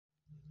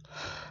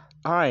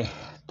Alright,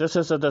 this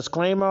is a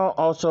disclaimer,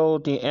 also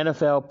the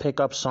NFL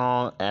pickup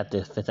song at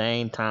the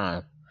same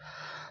time.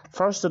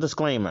 First, the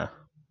disclaimer.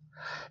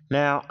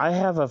 Now, I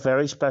have a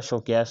very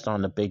special guest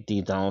on the Big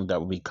D Zone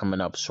that will be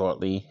coming up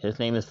shortly. His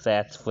name is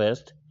fattswiss.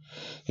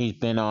 He's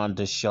been on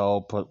the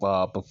show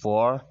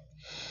before.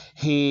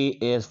 He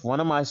is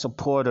one of my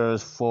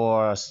supporters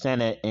for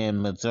Senate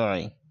in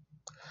Missouri.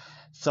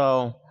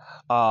 So,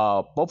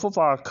 both of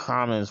our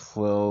comments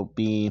will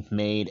be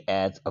made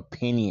as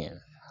opinion,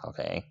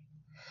 okay?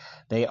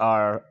 They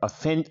are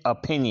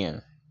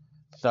opinion.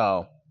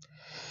 So,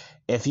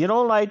 if you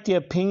don't like the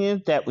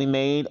opinions that we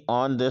made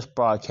on this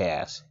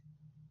broadcast,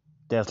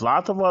 there's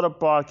lots of other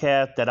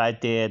broadcasts that I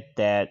did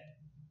that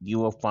you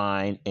will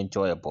find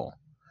enjoyable.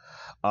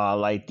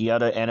 Like the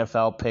other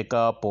NFL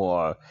pickup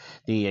or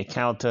the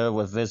encounter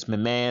with Vince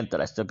McMahon that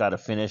I still got to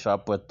finish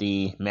up with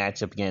the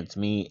matchup against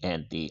me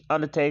and The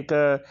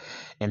Undertaker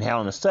in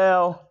Hell in a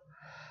Cell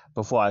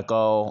before I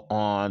go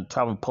on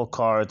traveling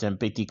postcards and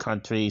Big D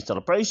Country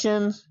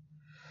celebrations.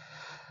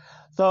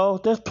 So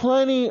there's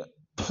plenty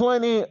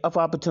of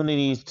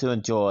opportunities to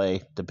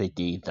enjoy the Big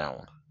D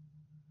Zone.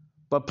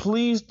 But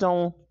please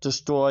don't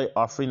destroy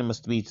our freedom of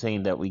speech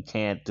saying that we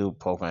can't do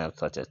programs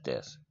such as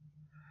this.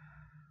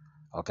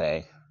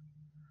 Okay?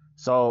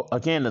 So,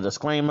 again, the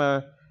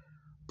disclaimer,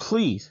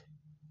 please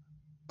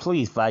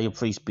value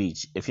free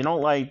speech. If you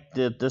don't like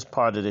this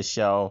part of the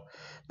show,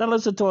 then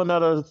listen to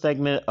another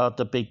segment of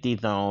the Big D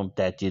Zone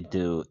that you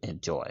do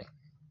enjoy.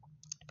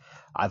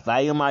 I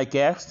value my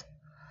guests.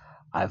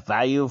 I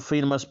value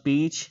freedom of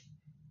speech.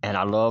 And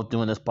I love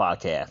doing this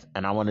podcast.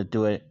 And I want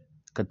to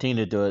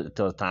continue to do it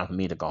until it's time for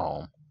me to go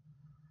home.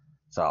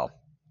 So,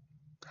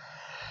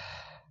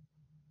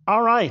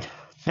 all right.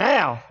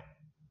 Now,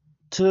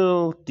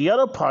 to the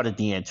other part of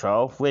the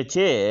intro, which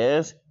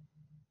is,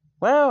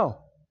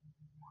 well,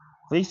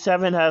 Week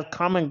 7 has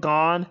come and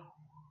gone,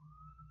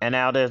 and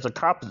now there's a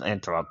cop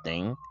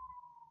interrupting.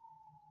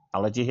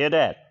 I'll let you hear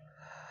that.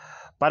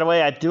 By the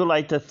way, I do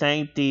like to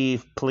thank the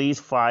police,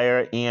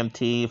 fire,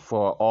 EMT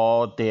for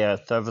all their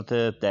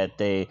services that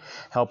they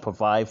help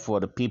provide for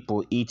the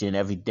people each and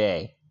every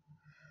day.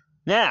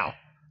 Now,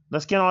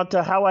 let's get on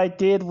to how I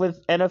did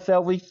with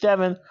NFL Week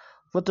 7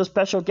 with the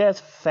special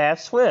guest,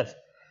 fattswiss.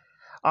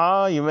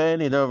 Are you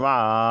ready to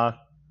rock?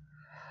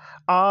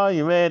 Are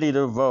you ready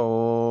to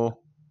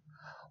roll?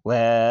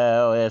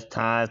 Well, it's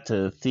time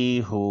to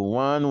see who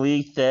won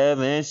Week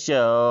 7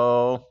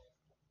 show.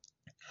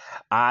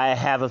 I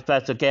have a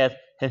special guest.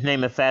 His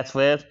name is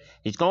fattswiss.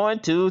 He's going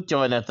to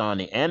join us on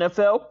the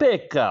NFL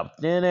pickup.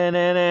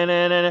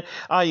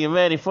 Are you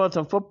ready for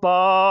some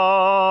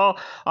football?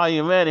 Are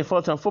you ready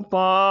for some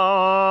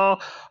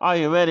football? Are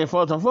you ready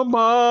for some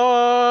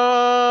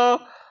football?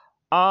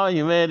 Are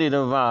you ready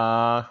to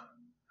rock?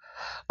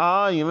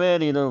 Are you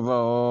ready to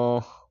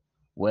roll?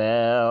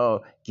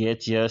 Well,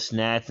 get your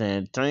snacks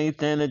and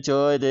drinks and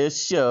enjoy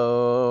this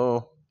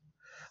show.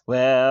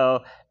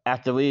 Well,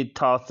 after we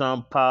talk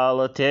some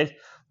politics,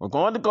 we're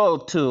going to go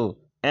to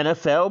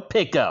NFL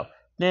pickup.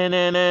 It's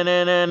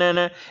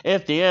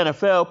the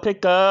NFL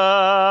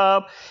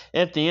pickup.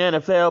 It's the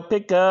NFL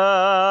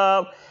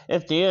pickup.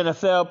 It's the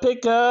NFL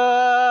pickup.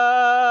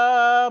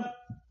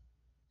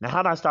 Now,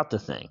 how do I stop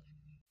this thing?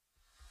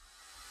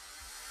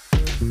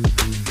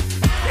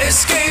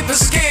 Escape,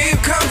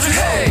 escape, country,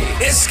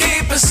 hey!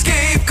 Escape,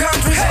 escape,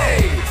 country,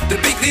 hey! The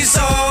Big D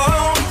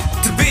Zone,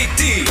 the Big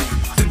D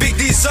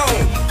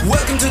Zone.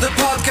 Welcome to the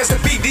podcast, the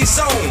Big D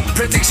Zone.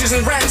 Predictions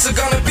and rants are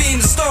gonna be in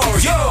the store,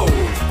 yo!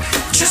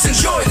 Just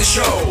enjoy the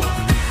show,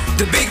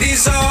 the Big D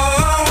Zone.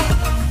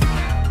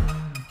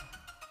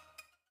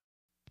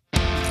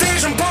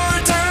 Jason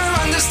Porter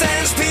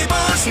understands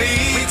people's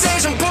needs.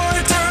 Jason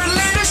Porter,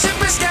 leadership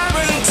is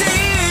guaranteed.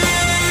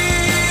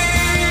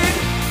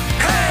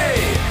 Hey,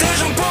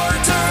 Jason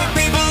Porter,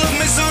 people of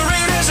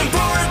Missouri. Jason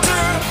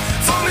Porter,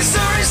 for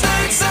Missouri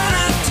State Senate.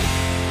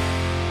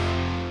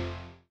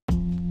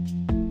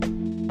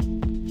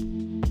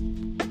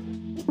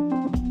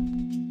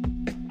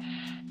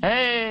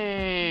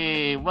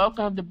 Hey,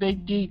 welcome to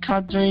Big D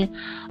Country.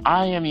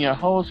 I am your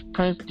host,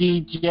 Prince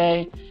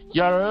DJ,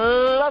 your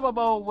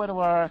lovable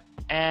widower,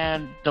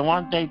 and the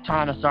one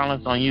daytime of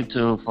silence on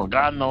YouTube for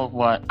God knows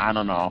what, I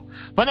don't know.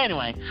 But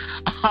anyway,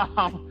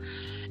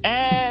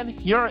 and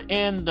you're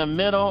in the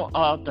middle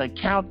of the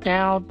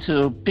countdown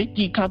to Big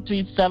D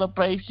Country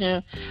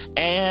celebration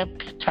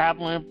and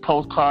traveling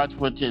postcards,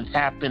 which is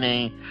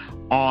happening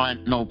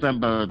on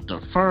November the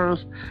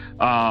 1st.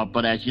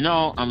 But as you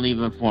know, I'm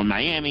leaving for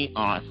Miami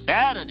on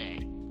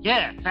Saturday.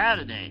 Yeah,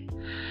 Saturday.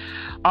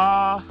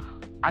 I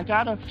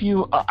got an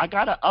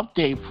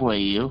update for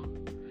you.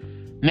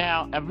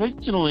 Now,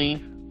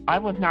 originally, I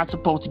was not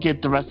supposed to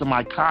get the rest of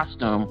my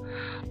costume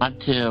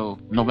until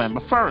November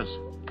 1st.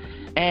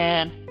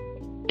 And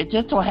it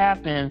just so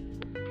happened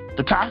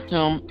the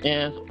costume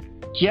is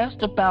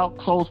just about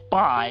close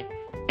by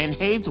in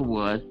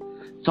Hazelwood,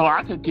 so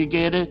I could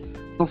get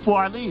it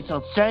before I leave.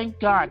 So thank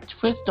God,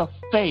 twist of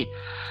fate.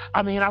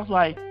 I mean, I was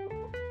like,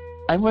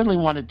 I really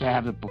wanted to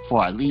have it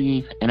before I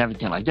leave and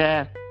everything like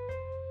that.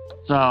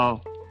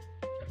 So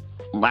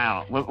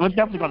Wow, we're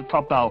definitely going to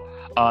talk about.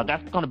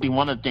 That's going to be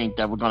one of the things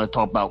that we're going to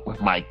talk about with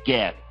my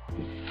guest.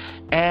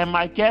 And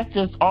my guest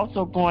is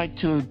also going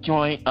to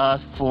join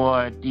us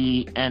for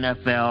the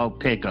NFL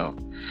pickup.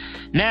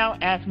 Now,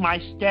 as my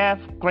staff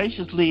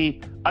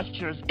graciously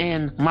ushers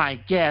in my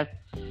guest,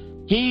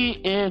 he's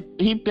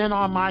been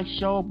on my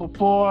show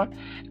before,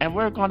 and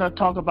we're going to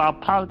talk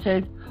about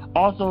politics.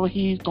 Also,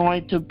 he's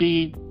going to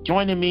be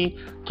joining me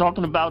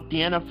talking about the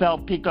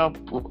NFL pickup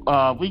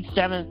Week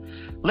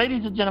 7.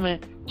 Ladies and gentlemen,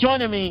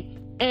 joining me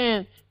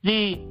in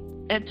the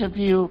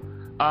interview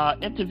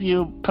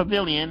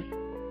pavilion.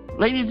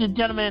 Ladies and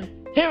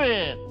gentlemen, here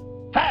is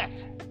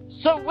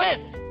fattswiss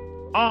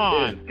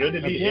on.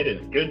 It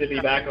is good to be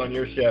back on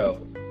your show.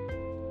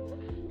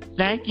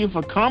 Thank you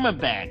for coming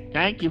back.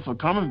 Thank you.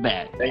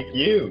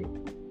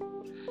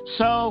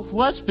 So,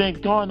 what's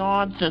been going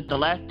on since the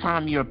last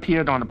time you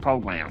appeared on the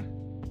program?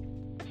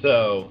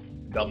 So,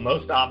 the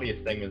most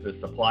obvious thing is the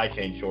supply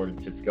chain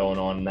shortage that's going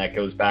on, and that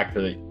goes back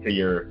to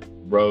your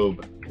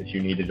robe that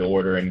you needed to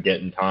order and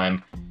get in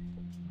time.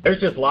 There's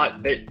just a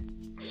lot.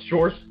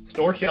 Store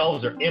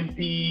shelves are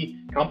empty.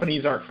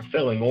 Companies aren't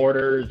fulfilling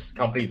orders.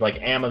 Companies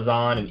like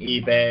Amazon and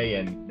eBay,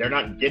 and they're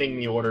not getting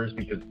the orders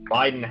because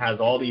Biden has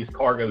all these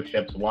cargo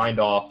ships lined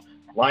up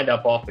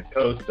off the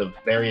coast of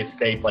various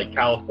states like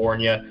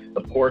California.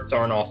 The ports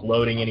aren't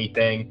offloading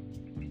anything.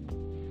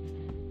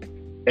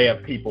 They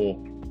have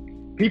people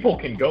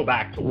can go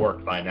back to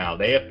work by now.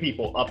 They have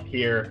people up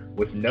here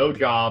with no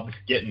jobs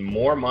getting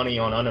more money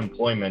on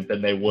unemployment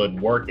than they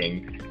would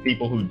working.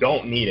 People who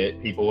don't need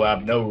it, people who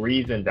have no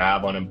reason to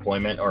have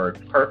unemployment or are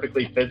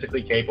perfectly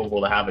physically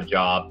capable to have a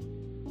job,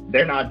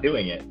 they're not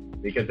doing it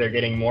because they're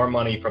getting more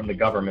money from the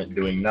government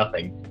doing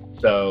nothing.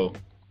 So,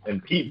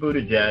 and Pete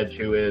Buttigieg,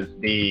 who is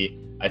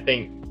I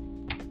think,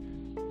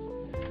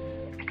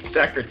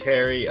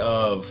 Secretary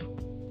of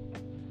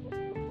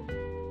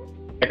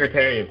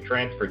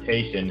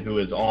Transportation, who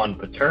is on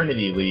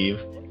paternity leave,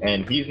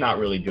 and he's not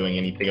really doing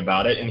anything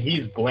about it, and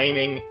he's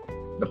blaming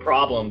the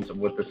problems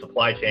with the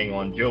supply chain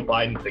on Joe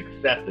Biden's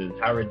successes.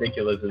 How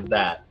ridiculous is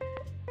that?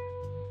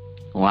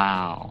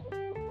 Wow.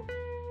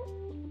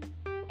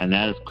 And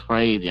that is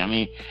crazy. I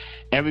mean,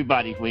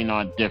 everybody's waiting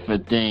on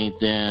different things,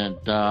 and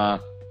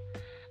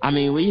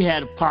we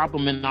had a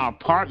problem in our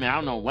apartment. I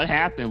don't know what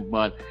happened,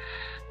 but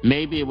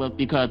maybe it was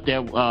because the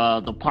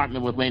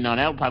apartment was waiting on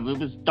an elevator. We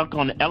was stuck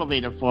on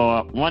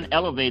one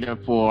elevator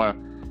for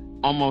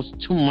almost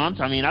 2 months.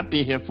 I mean, I've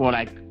been here for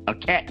like a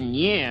cat and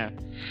year,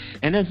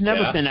 and it's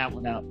never been out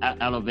without an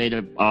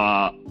elevator,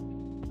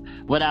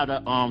 without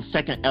a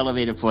second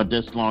elevator for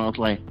this long. I was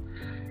like,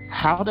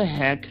 how the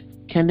heck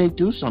can they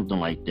do something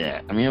like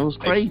that? I mean, it was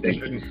crazy.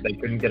 They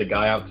couldn't get a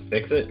guy out to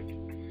fix it?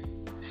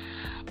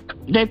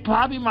 They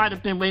probably might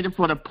have been waiting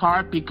for the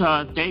part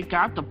because they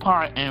got the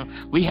part,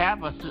 and we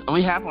have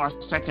our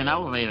second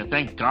elevator,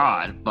 thank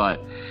God.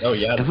 But oh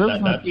yeah, that's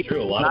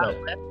true.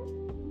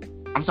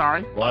 I'm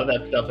sorry. A lot of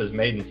that stuff is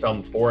made in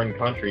some foreign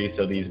country,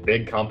 so these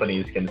big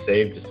companies can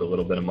save just a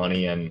little bit of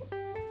money, and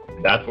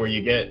that's where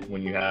you get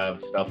when you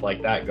have stuff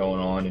like that going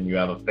on, and you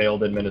have a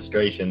failed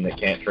administration that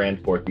can't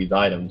transport these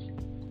items.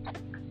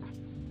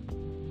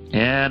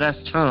 Yeah, that's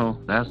true.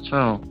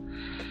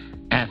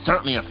 And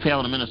certainly a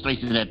failed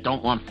administration that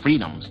don't want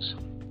freedoms.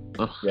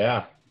 Ugh.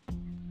 Yeah.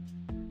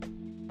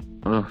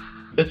 Ugh.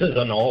 This is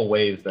in all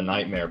ways the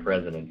nightmare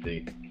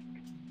presidency.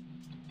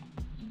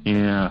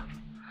 Yeah.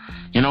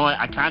 You know what?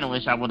 I kind of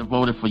wish I would have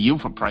voted for you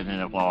for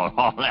president of all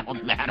that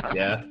would matter.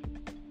 Yeah.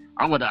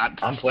 I'm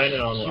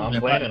planning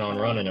on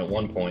running at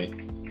one point.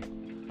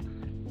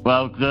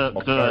 Well, good.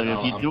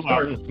 I'm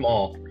starting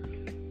small.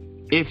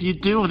 If you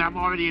do, and I'm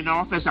already in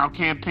office, I'll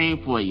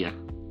campaign for you.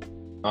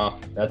 Oh,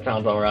 that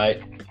sounds all right.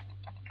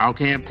 I'll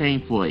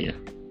campaign for you.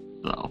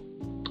 So,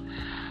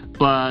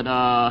 but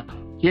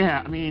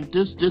yeah, I mean,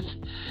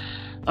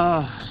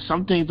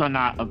 some things are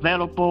not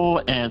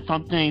available, and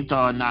some things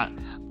are not.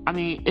 I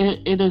mean,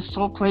 it is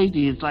so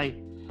crazy. It's like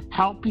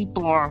how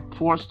people are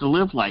forced to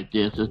live like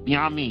this is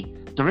beyond me.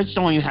 The rich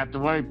don't even have to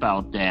worry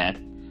about that,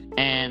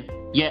 and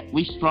yet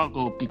we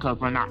struggle because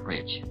we're not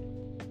rich.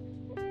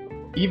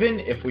 Even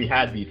if we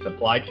had these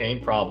supply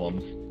chain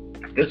problems,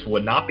 this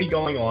would not be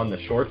going on. The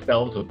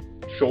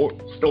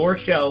store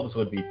shelves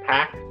would be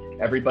packed.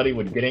 Everybody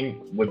would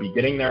be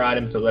getting their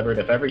items delivered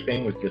if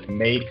everything was just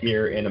made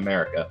here in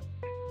America.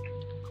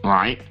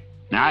 Right.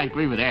 Now I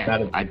agree with that.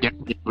 I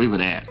definitely agree with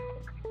that.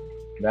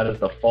 That is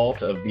the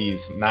fault of these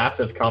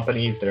massive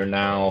companies that are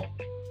now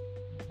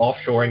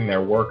offshoring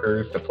their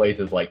workers to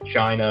places like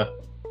China,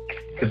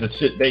 because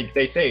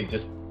they save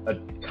just a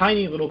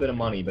tiny little bit of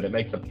money, but it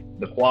makes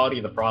the quality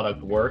of the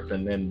product worse,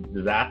 and then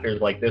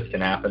disasters like this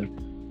can happen.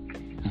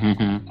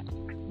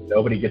 Mm-hmm.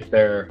 Nobody gets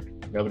their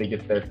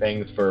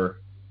things for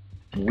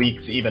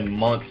weeks, even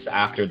months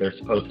after they're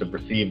supposed to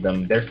receive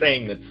them. They're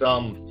saying that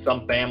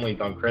some families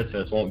on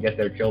Christmas won't get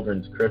their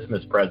children's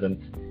Christmas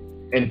presents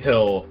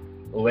until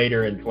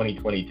later in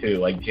 2022,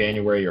 like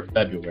January or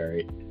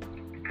February.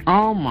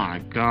 Oh my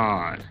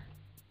God.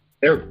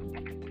 They're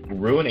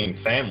ruining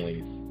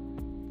families.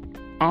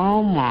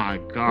 Oh my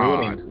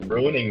God!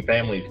 Ruining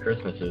families'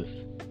 Christmases.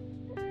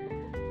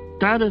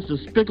 That is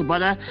despicable.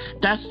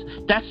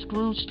 That's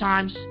Scrooge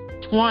times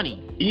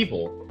 20.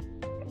 Evil.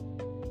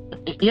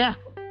 Yeah.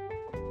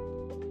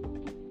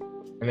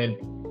 And then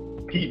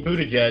Pete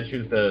Buttigieg,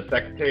 who's the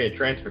Secretary of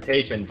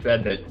Transportation,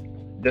 said that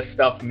this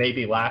stuff may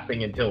be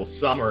lasting until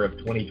summer of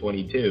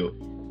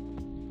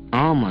 2022.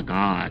 Oh my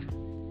God.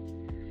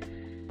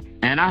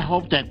 And I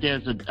hope that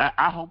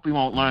I hope we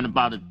won't learn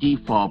about a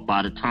default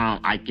by the time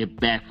I get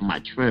back from my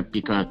trip,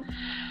 because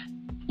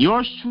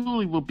yours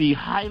truly will be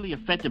highly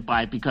affected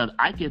by it, because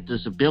I get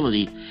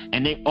disability,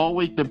 and they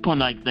always been putting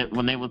like that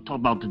when they were talking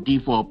about the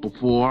default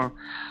before,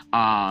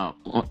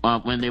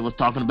 when they was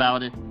talking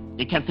about it,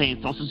 they kept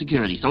saying Social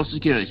Security, Social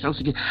Security, Social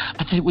Security.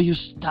 I said, will you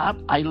stop?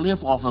 I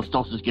live off of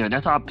Social Security.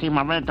 That's how I pay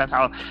my rent. That's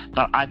how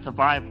I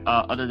survive.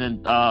 Other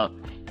than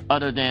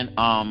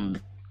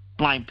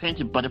blind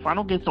pension. But if I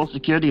don't get Social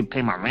Security and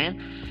pay my rent,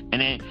 and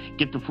then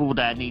get the food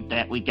that I need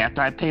that week after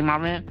I pay my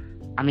rent,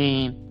 I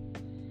mean,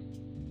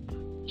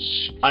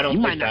 I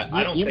don't think that's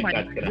going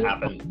to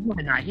happen. You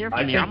might not hear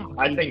from me.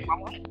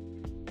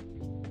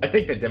 I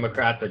think the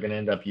Democrats are going to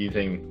end up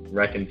using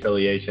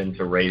reconciliation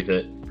to raise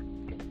it.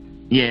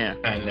 Yeah.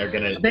 And they're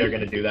going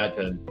to do that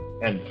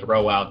and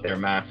throw out their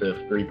massive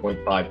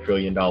 $3.5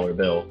 trillion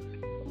bill.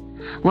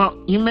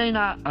 Well, you may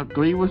not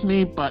agree with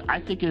me, but I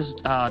think it's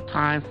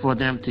time for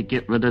them to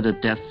get rid of the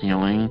debt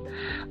ceiling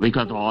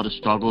because of all the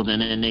struggles,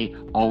 and then they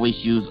always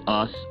use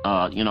us,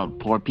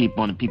 poor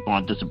people and people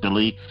on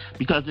disability.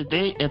 Because if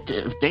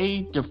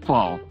they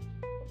default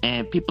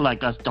and people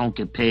like us don't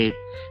get paid,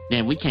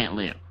 then we can't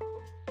live.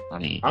 I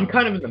mean, I'm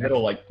kind of in the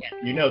middle.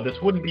 This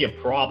wouldn't be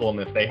a problem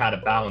if they had a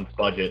balanced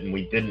budget and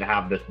we didn't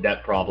have this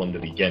debt problem to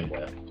begin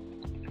with.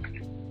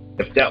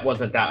 If debt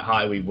wasn't that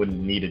high, we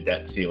wouldn't need a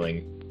debt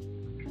ceiling.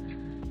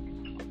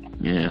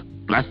 Yeah,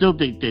 but I still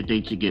think that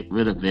they should get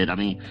rid of it. I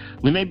mean,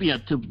 we may be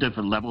at two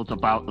different levels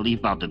about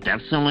the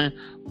debt ceiling,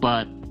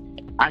 but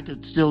I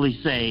could still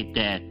say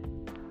that,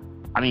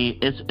 I mean,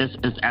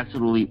 it's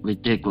absolutely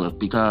ridiculous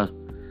because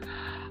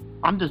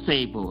I'm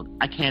disabled.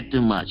 I can't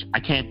do much.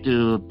 I can't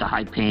do the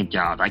high-paying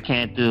jobs. I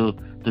can't do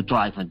the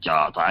driving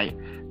jobs.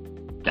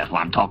 That's why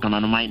I'm talking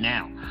on them right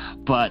now.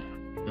 But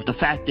the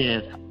fact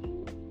is,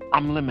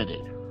 I'm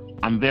limited.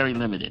 I'm very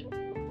limited,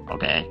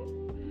 okay?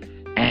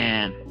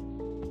 And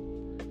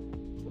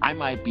I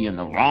might be in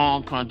the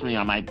wrong country.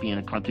 I might be in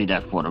a country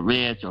that's for the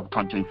rich or a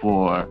country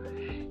for,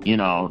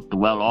 the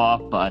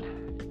well-off. But,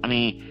 I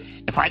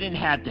mean, if I didn't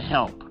have the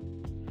help,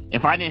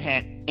 if I didn't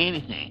have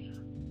anything,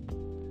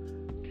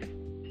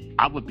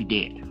 I would be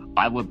dead.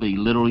 I would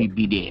literally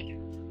be dead.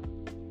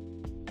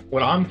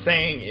 What I'm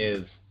saying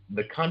is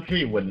the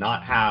country would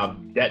not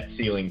have debt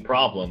ceiling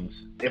problems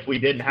if we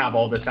didn't have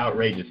all this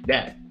outrageous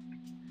debt.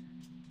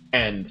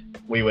 And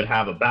we would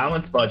have a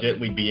balanced budget.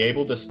 We'd be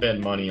able to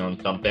spend money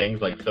on some things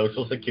like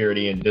Social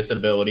Security and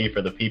disability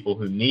for the people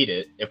who need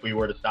it if we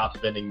were to stop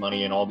spending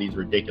money on all these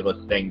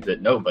ridiculous things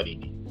that nobody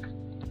needs.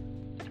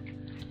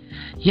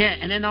 Yeah,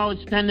 and then always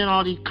spending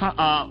all these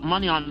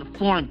money on the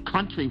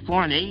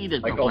foreign aid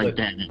and stuff like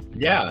that.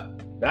 Yeah,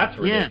 that's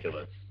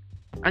ridiculous.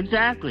 Yeah,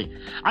 exactly.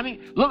 I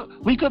mean, look,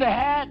 we could have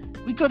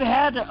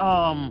had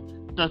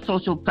the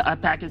social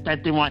package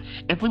that they want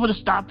if we would have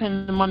stopped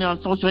paying the money on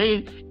social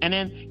aid and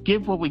then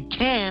give what we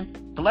can,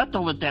 the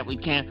leftovers that we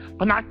can,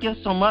 but not give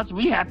so much.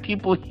 We have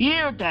people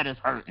here that is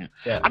hurting.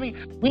 Yeah. I mean,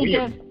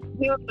 here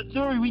in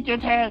Missouri, we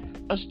just had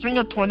a string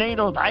of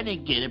tornadoes. I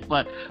didn't get it,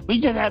 but we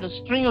just had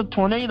a string of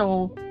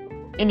tornadoes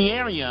in the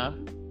area,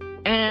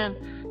 and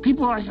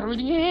people are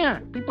hurting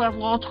here. People have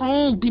lost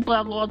homes. People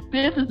have lost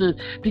businesses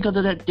because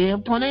of that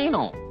damn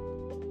tornado.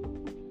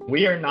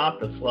 We are not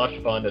the slush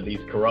fund of these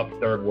corrupt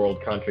third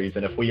world countries,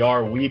 and if we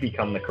are, we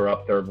become the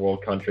corrupt third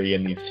world country.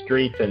 In these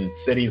streets and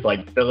cities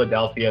like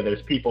Philadelphia,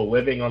 there's people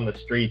living on the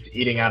streets,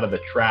 eating out of the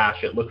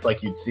trash. It looks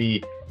like you'd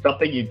see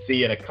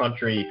in a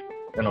country,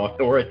 an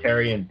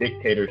authoritarian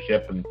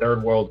dictatorship in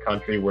third world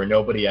country where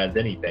nobody has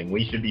anything.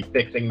 We should be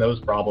fixing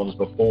those problems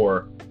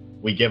before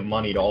we give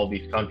money to all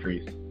these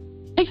countries.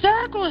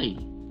 Exactly.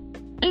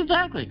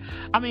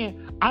 I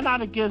mean, I'm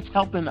not against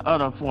helping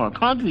other foreign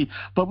countries,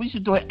 but we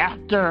should do it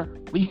after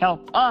we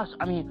help us.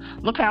 I mean,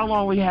 look how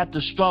long we had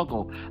to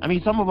struggle. I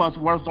mean, some of us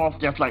worse off,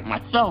 just like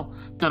myself,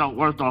 that are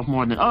worse off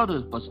more than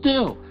others, but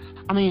still,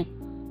 I mean,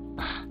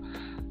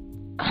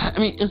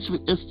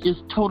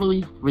 it's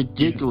totally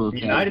ridiculous. The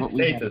United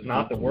States is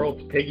not the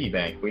world's piggy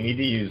bank. We need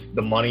to use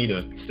the money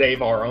to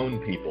save our own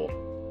people.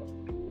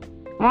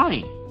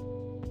 Right.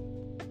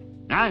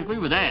 I agree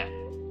with that.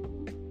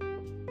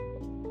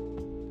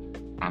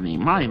 I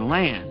mean, my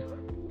land.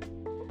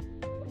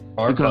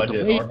 Our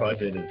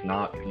budget is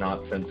not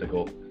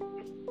sensical.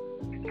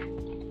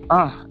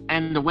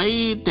 And the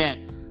way that,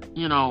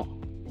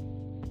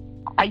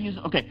 I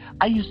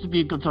used to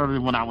be a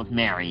conservative when I was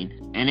married,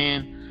 and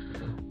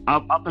then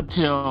up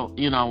until,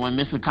 when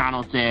Mr.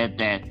 McConnell said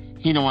that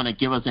he didn't want to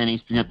give us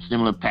any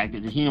stimulus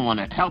packages, he didn't want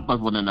to help us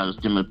with another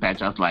stimulus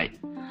package, I was like,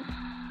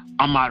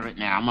 I'm moderate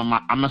now.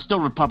 I'm still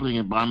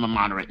Republican, but I'm a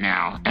moderate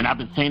now. And I've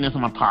been saying this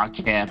on my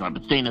podcast. I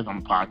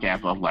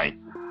was like,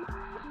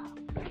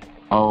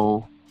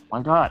 oh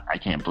my God, I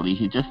can't believe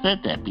he just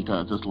said that,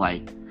 because it's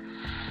like,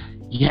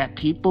 you have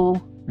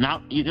people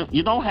now.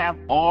 You don't have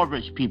all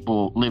rich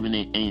people living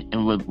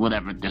in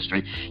whatever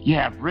district. You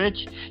have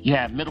rich, you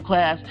have middle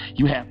class,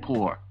 you have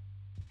poor,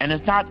 and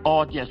it's not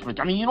all just rich.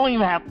 I mean, you don't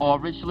even have all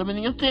rich living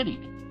in your city.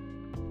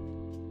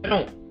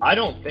 I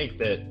don't think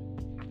that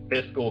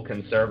fiscal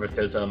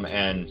conservatism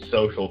and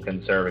social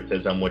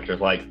conservatism, which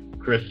is like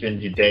Christian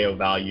Judeo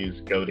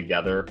values, go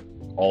together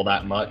all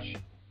that much.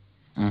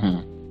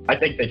 Mm-hmm. I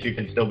think that you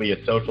can still be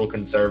a social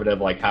conservative,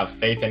 like have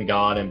faith in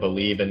God and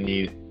believe in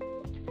the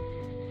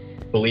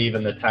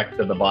text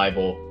of the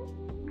Bible,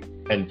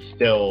 and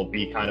still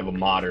be kind of a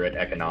moderate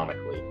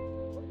economically.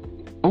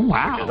 Oh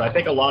wow! Because I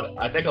think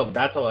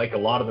that's like a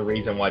lot of the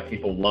reason why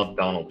people love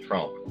Donald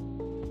Trump,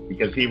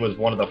 because he was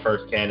one of the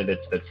first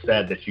candidates that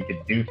said that you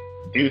could do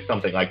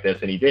something like this,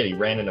 and he did. He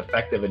ran an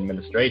effective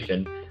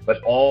administration,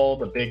 but all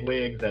the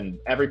bigwigs and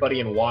everybody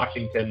in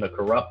Washington, the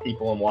corrupt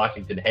people in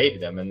Washington,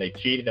 hated him, and they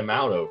cheated him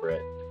out over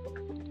it.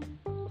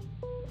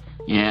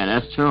 Yeah,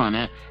 that's true. And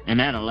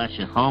that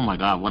election, oh my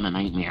God, what a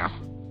nightmare!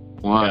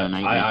 What a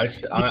nightmare!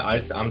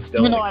 I'm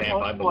still in the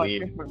camp. I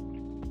believe.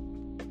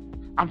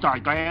 I'm sorry.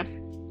 Go ahead.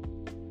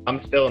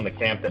 I'm still in the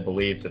camp that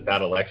believes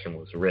that election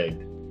was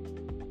rigged.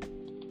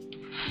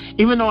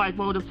 Even though I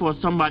voted for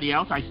somebody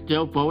else, I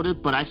still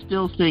voted, but I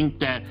still think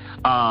that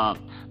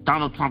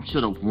Donald Trump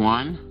should have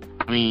won.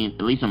 I mean,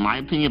 at least in my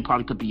opinion,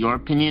 probably could be your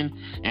opinion,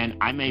 and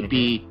I may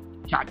be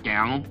shot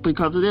down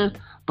because of this,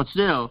 but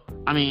still,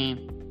 I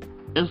mean,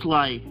 it's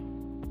like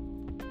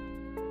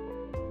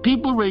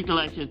people rig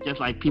elections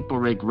just like people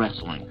rig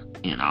wrestling,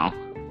 you know?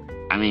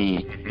 I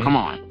mean, come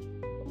on.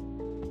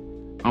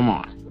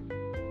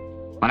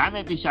 But I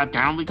may be shot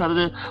down because of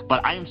this,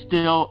 but I am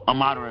still a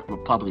moderate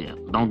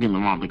Republican. Don't get me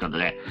wrong because of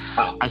that.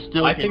 I'm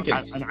still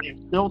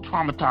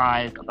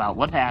traumatized about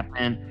what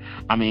happened.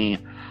 I mean,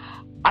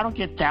 I don't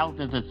get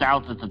thousands and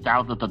thousands and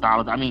thousands of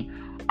dollars. I mean,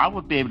 I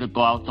would be able to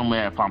go out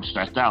somewhere if I'm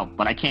stressed out,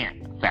 but I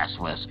can't.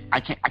 Fattswiss. I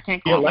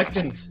can't go.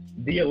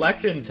 The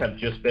elections have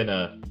just been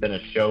a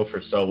show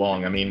for so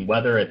long. I mean,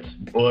 whether it's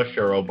Bush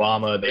or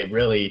Obama, they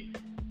really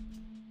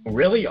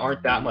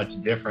aren't that much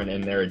different in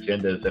their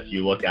agendas if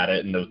you look at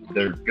it. And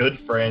they're good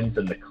friends,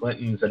 and the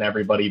Clintons and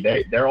everybody,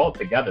 they're all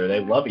together. They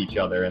love each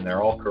other, and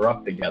they're all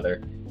corrupt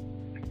together.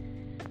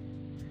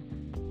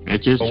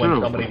 It's just but true.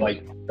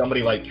 When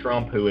somebody like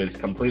Trump, who is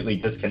completely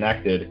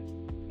disconnected,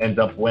 ends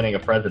up winning a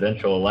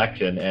presidential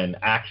election and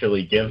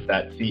actually gives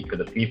that seat to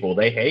the people,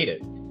 they hate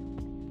it.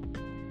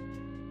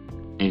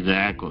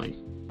 Exactly.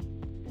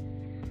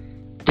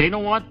 They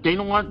don't want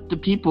the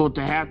people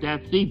to have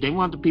that seat. They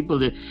want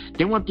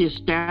the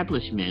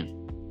establishment.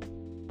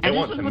 They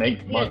want to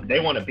make money. They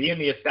want to be in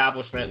the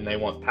establishment, and they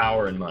want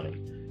power and money.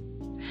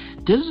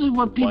 This is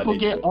what people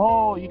get.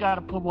 Oh, you got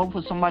to vote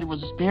for somebody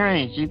with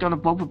experience. You're going to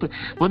vote for.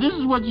 Well, this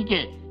is what you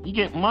get. You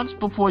get months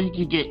before you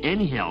can get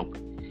any help.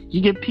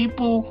 You get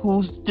people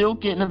who still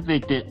getting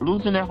evicted,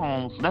 losing their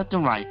homes left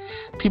and right.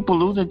 People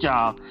losing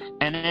jobs,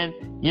 and then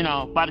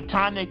by the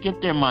time they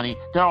get their money,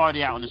 they're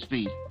already out in the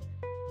streets.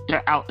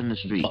 They're out in the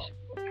streets.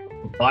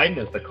 Biden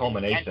is the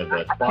culmination of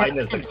this.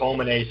 Biden is the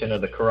culmination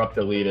of the corrupt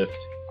elitists.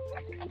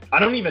 I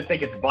don't even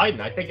think it's Biden.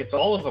 I think it's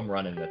all of them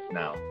running this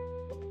now.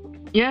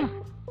 Yeah.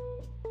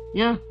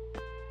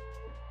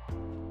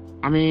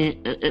 I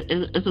mean,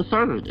 it's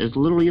absurd. It's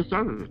literally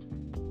absurd.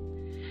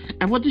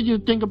 And what did you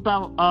think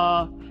about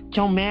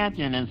Joe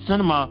Manchin and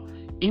Sinema,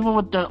 even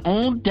with their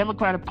own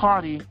Democratic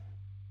Party?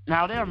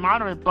 Now they're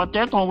moderate, but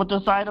they're going with the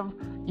side of,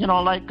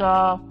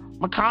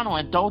 McConnell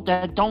and those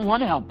that don't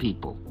want to help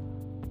people.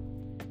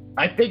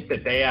 I think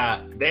that they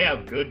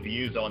have good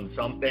views on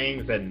some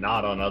things and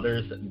not on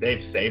others.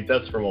 They've saved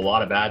us from a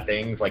lot of bad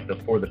things, like the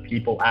For the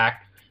People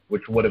Act,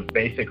 which would have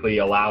basically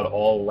allowed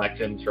all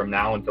elections from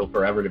now until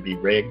forever to be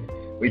rigged.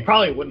 We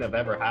probably wouldn't have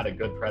ever had a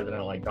good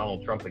president like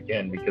Donald Trump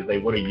again, because they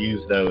would have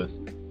used those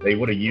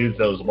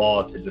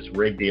laws to just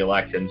rig the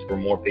elections for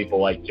more people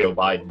like Joe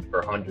Biden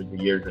for hundreds of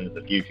years into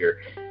the future.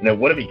 And it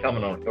would have become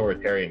an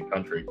authoritarian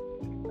country.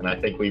 And I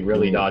think we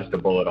really dodged a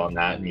bullet on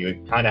that, and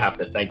you kind of have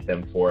to thank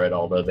them for it,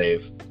 although they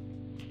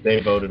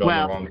voted on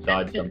the wrong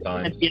side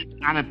sometimes. The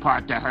economic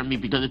part that hurt me,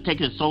 because it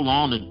takes us so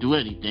long to do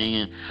anything.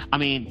 And I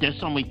mean, there's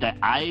some weeks that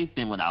I've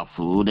been without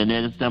food, and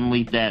there's some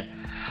weeks that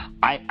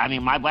I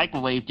mean, my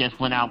microwave just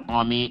went out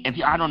on me.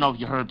 I don't know if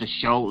you heard the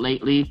show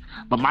lately,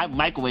 but my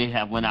microwave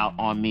have went out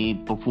on me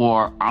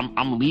before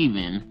I'm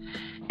leaving,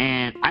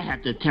 and I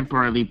had to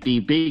temporarily be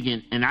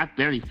vegan, and I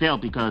barely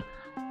failed because,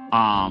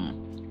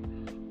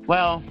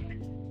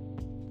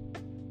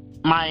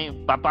 my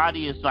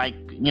body is like,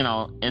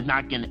 is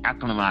not getting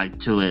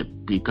acclimatized to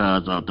it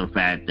because of the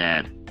fact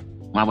that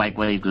my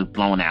microwave is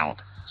blown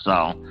out.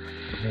 So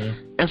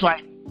it's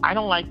like, I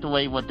don't like the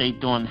way what they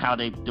doing, how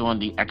they doing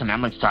the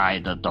economic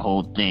side of the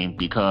whole thing,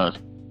 because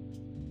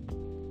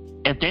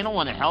if they don't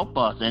want to help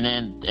us,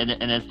 and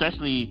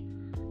especially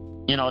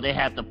they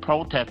had the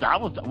protesters. I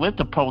was with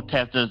the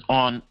protesters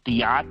on the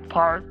yacht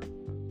part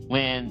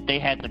when they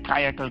had the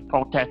kayakers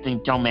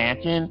protesting Joe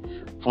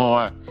Manchin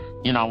for,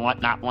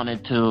 not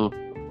wanting to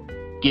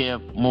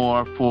give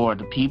more for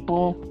the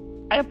people.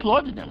 I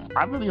applauded them.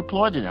 I really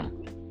applauded them.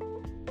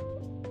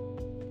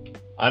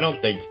 I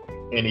don't think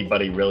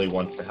anybody really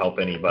wants to help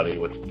anybody,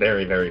 with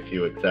very, very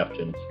few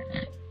exceptions.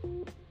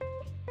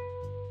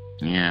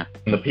 Yeah.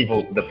 And the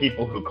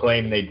people who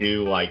claim they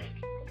do, like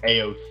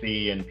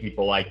AOC and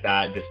people like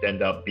that, just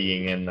end up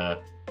being in the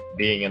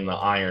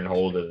iron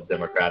hold of the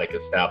Democratic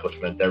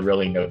establishment. They're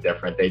really no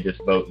different. They just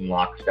vote in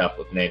lockstep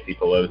with Nancy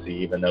Pelosi,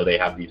 even though they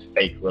have these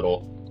fake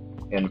little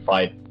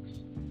infights,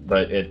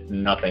 but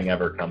nothing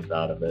ever comes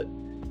out of it.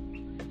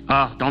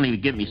 Don't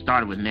even get me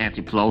started with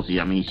Nancy Pelosi.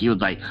 I mean, she was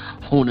like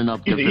holding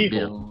up different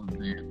bills.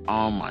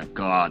 Oh my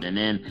God! And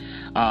then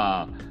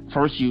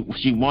first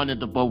she wanted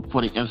to vote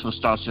for the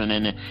infrastructure and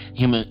then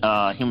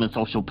the human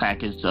social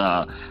package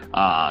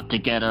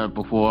together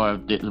before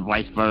the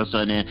vice versa.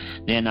 And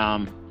then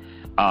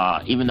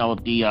even though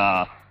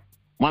the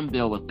one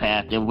bill was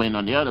passed, they were waiting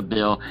on the other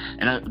bill.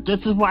 And this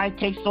is why it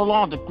takes so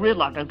long. The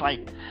gridlock is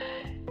like,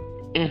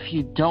 if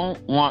you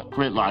don't want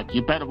gridlock,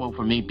 you better vote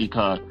for me,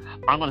 because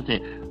I'm going to say,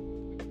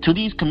 to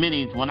these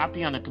committees, when I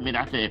be on the committee,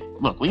 I said,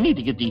 look, we need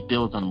to get these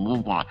bills and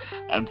move on.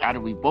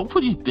 Either we vote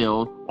for these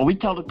bills or we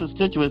tell the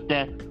constituents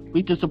that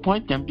we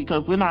disappoint them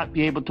because we're not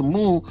be able to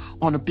move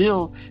on a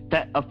bill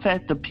that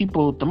affect the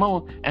people the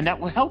most and that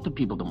will help the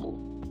people to move.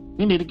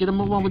 We need to get a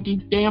move on with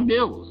these damn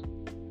bills.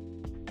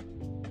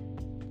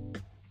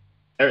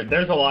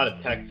 There's a lot of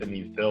text in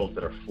these bills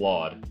that are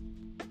flawed.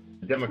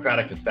 The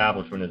Democratic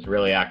establishment is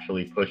really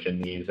actually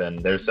pushing these,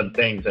 and there's some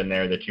things in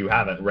there that you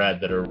haven't read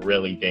that are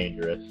really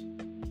dangerous.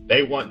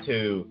 They want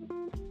to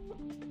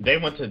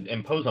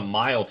impose a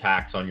mile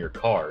tax on your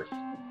cars.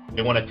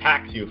 They want to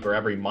tax you for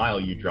every mile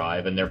you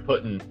drive, and they're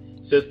putting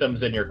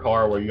systems in your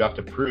car where you have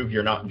to prove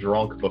you're not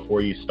drunk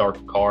before you start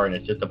the car, and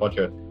it's just a bunch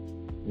of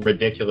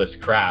ridiculous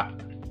crap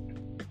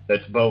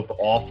that's both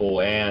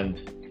awful, and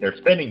they're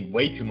spending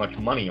way too much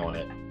money on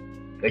it.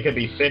 They could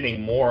be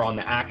spending more on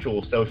the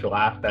actual social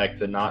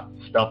aspects and not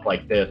stuff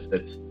like this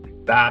that's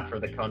bad for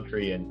the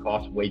country and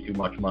costs way too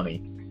much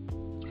money.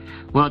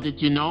 Well,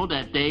 did you know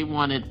that they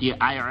wanted the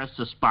IRS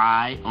to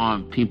spy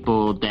on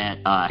people that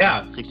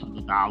have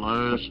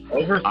 $600?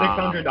 Over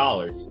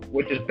 $600,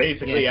 which is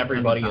basically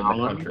everybody in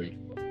the country.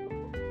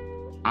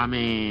 I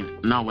mean,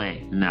 no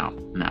way. No.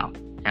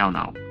 Hell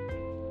no.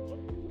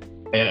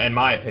 In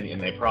my opinion,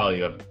 they probably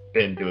have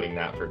been doing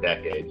that for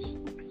decades.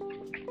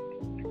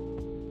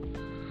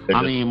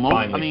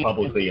 They're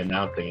publicly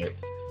announcing it.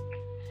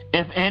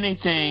 If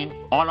anything,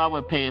 all I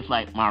would pay is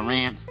like my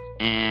rent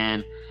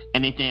and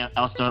anything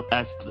else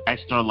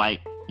extra, like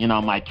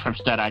my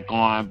trips that I go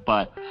on.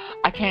 But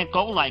I can't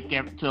go like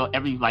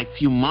every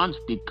few months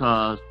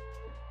because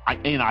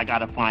I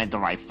gotta find the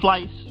right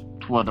flights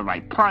for the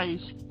right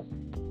price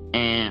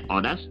and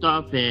all that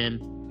stuff,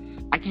 and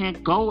I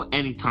can't go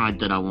anytime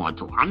that I want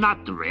to. I'm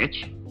not the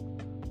rich.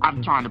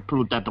 I'm trying to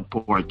prove that the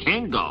poor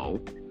can go,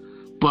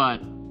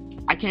 but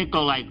I can't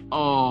go like,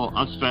 oh,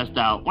 I'm stressed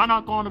out. Why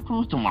not go on a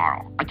cruise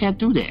tomorrow? I can't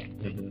do that.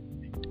 Mm-hmm.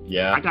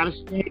 Yeah. I gotta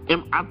stay.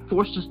 I'm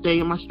forced to stay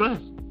in my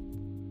stress.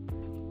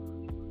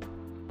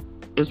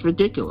 It's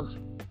ridiculous.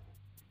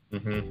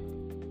 Mm-hmm.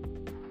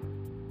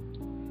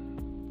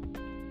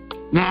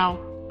 Now,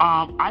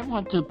 I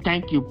want to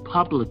thank you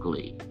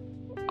publicly.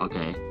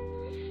 Okay,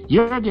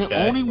 you're the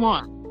only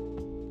one.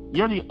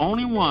 You're the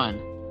only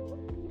one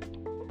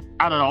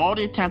out of all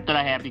the attempts that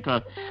I had,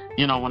 because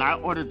when I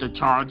ordered the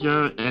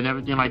charger and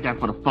everything like that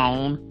for the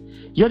phone,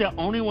 you're the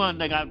only one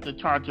that got the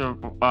charger.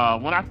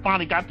 When I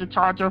finally got the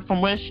charger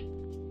from Wish,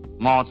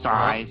 long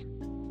size,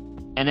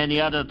 and then the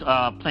other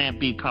Plan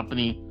B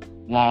company,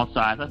 long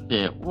size. I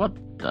said, what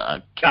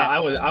the? Yeah, I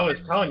was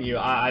telling you,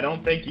 I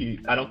don't think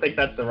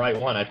that's the right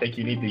one. I think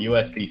you need the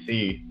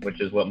USB-C,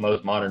 which is what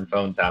most modern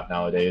phones have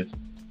nowadays.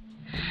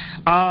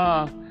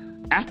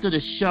 After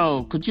the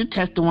show, could you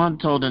test the one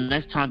so the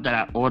next time that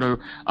I order,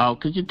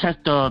 could you test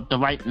the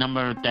right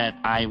number that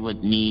I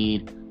would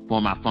need for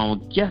my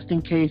phone, just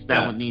in case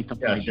that would need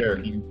something? Yeah,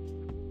 sure.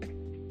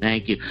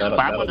 Thank you. But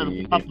I want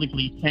to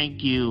publicly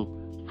thank you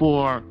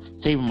for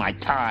saving my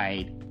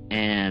tide,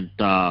 and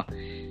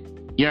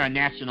you're a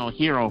national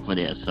hero for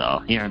this,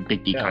 so here in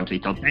Big D country,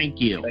 so thank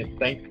you.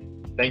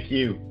 Thank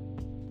you.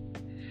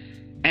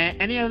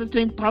 And any other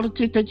thing,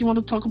 politics, that you want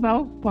to talk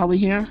about while we're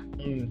here?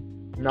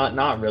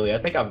 Not really.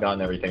 I think I've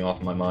gotten everything off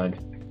my mind.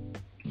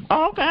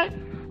 Oh,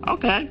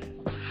 okay.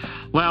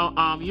 Well,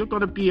 you're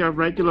going to be a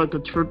regular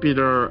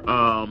contributor,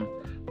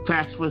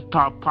 fattswiss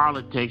Talk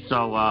Politics,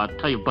 so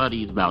tell your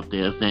buddies about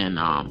this, and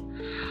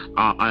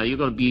you're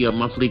going to be a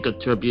monthly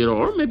contributor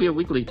or maybe a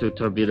weekly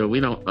contributor.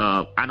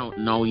 I don't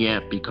know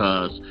yet,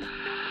 because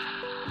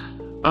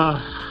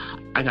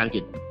I got to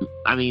get,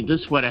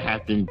 this sweater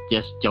has been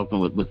just joking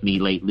with me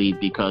lately,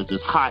 because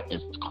it's hot,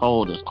 it's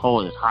cold, it's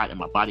hot, and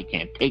my body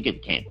can't take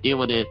it, can't deal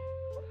with it.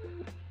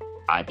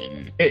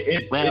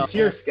 It's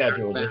your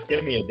schedule. Just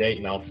give me a date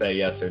and I'll say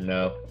yes or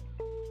no.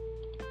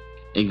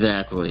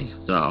 Exactly.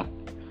 So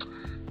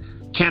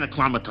can't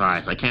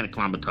acclimatize. I can't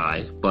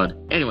acclimatize. But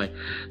anyway,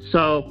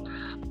 so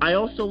I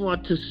also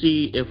want to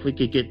see if we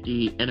could get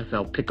the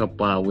NFL pickup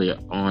while we're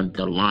on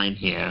the line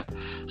here.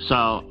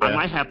 So I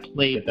might have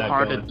played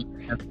part of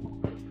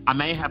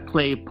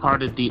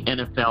the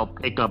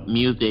NFL pickup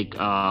music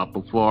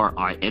before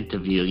our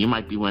interview. You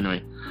might be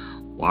wondering,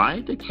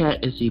 why the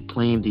cat is he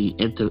playing the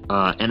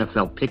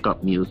NFL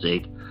pickup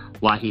music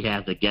while he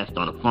has a guest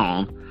on the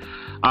phone?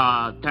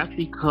 That's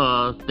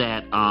because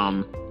that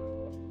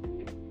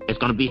it's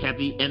going to be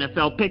heavy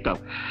NFL pickup.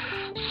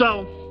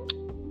 So,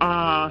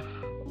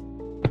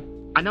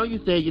 I know you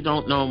say you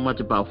don't know much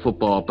about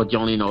football, but you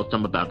only know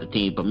some about the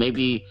team. But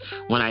maybe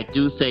when I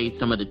do say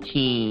some of the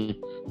teams,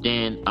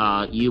 then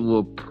you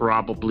will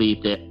probably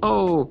say,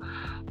 oh,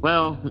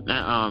 well,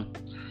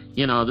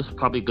 this is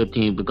probably a good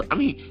team. Because I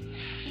mean,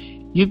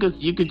 you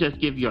could just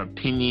give your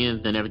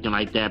opinions and everything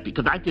like that.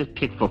 Because I just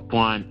pick for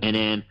fun, and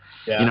then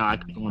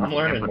I'm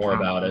learning more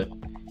about it.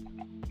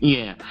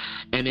 Yeah,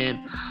 and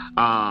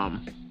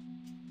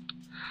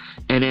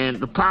then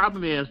the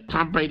problem is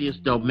Tom Brady is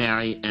still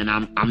married, and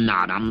I'm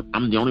not.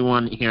 I'm the only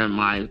one here in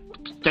my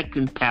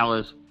second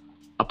palace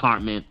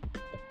apartment.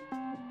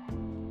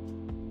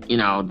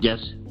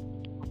 Just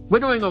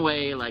wittering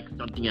away like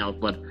something else.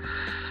 But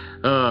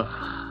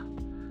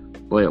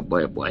boy, oh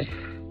boy, oh boy.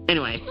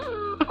 Anyway,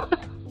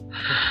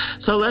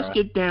 so let's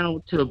get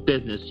down to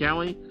business, shall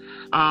we?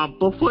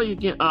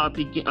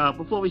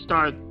 Before we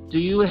start, do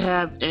you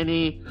have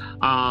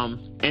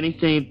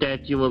anything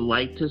that you would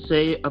like to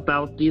say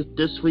about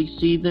this week's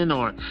season,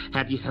 or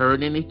have you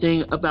heard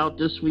anything about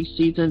this week's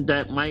season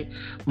that might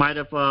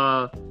have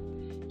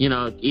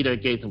either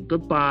gave some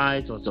good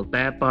buys or some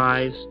bad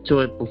buys to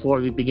it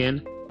before we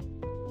begin?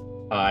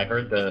 I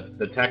heard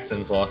the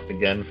Texans lost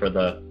again for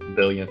the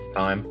billionth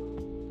time.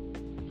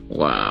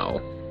 Wow.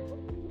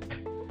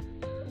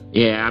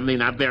 Yeah, I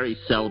mean, I very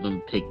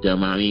seldom pick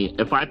them. I mean,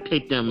 if I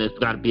pick them, it's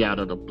got to be out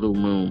of the blue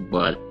moon,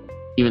 but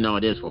even though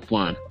it is for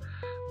fun.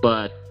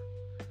 But,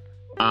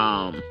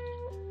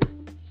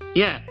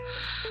 yeah.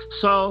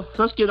 So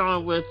let's get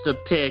on with the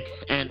pick.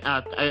 And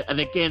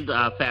again,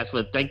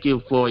 Fattswiss, thank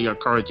you for your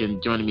courage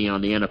in joining me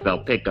on the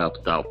NFL pickup.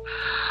 So,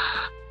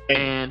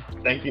 and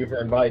thank you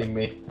for inviting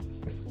me.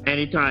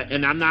 Anytime.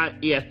 And I'm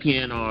not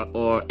ESPN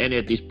or any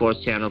of these sports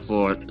channels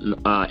for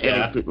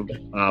any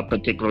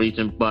particular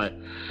reason, but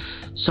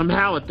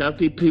somehow it does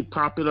be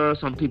popular.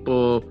 Some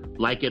people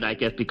like it, I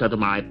guess, because of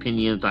my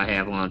opinions I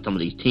have on some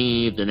of these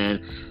teams, and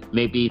then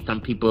maybe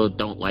some people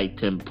don't like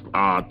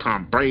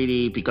Tom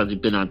Brady because he's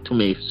been on too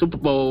many Super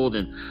Bowls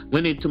and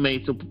winning too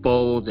many Super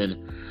Bowls, and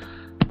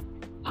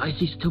why is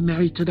he still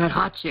married to that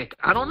hot chick?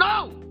 I don't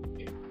know.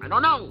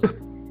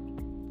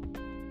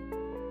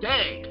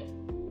 Dang.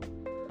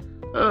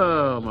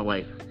 Oh, my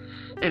wife.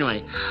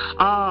 Anyway,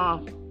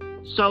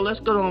 so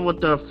let's go on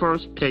with the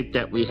first pick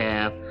that we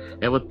have.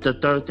 It was the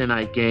Thursday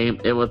night game.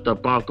 It was the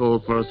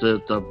Broncos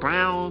versus the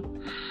Browns.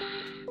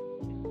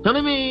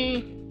 Telling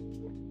me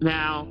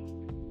now,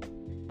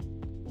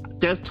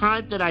 there's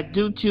times that I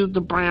do choose the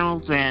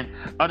Browns, and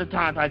other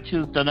times I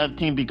choose another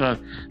team because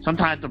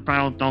sometimes the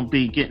Browns don't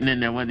be getting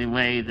in their winning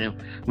ways,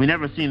 and we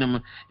never seen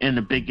them in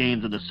the big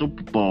games of the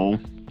Super Bowl.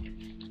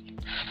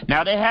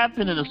 Now, they have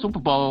been in the Super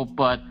Bowl,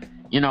 but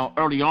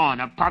early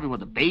on, I probably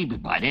was a baby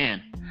by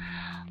then.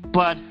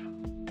 But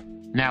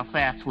now,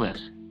 Fattswiss,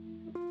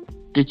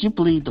 did you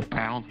believe the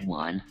Browns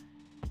won?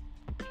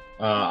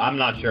 I'm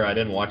not sure. I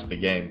didn't watch the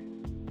game.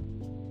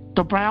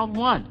 The Browns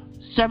won,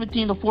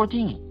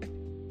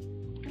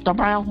 17-14. The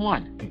Browns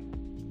won.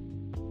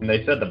 And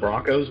they said the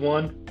Broncos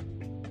won?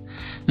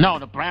 No,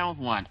 the Browns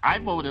won. I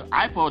voted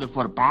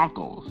for the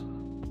Broncos.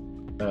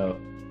 Oh.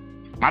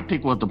 My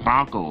pick was the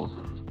Broncos.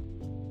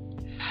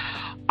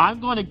 I'm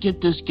going to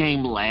get this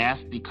game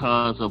last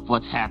because of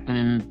what's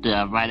happening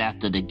right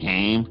after the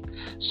game.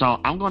 So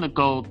I'm going to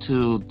go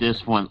to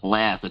this one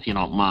last, if you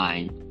don't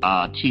mind.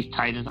 Chiefs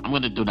Titans, I'm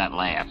going to do that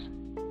last.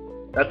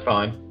 That's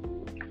fine.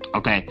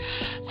 Okay.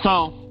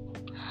 So,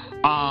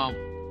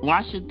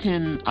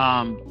 Washington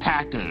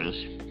Packers.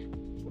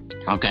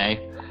 Okay.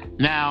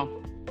 Now,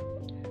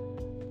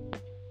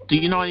 do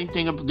you know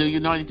anything about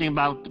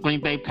the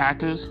Green Bay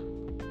Packers?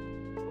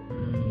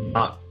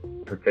 Not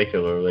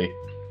particularly.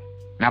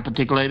 Not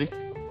particularly.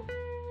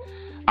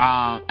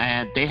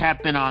 And they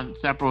have been on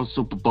several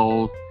Super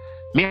Bowls.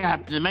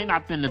 They may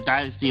not have been the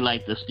dynasty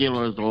like the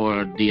Steelers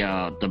or the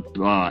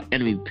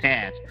enemy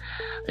Pats.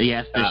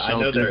 Yes, I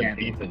know they're a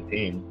decent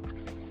team.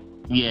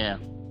 Yeah.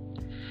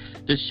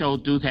 This show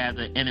does have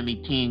an enemy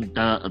team.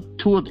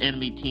 Two of the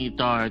enemy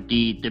teams are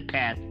the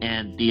Pats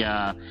and the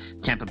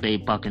Tampa Bay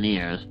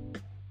Buccaneers.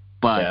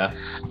 But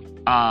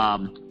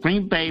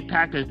Green Bay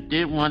Packers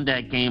did win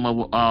that game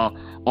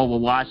over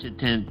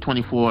Washington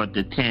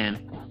 24-10,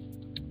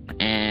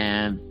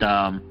 and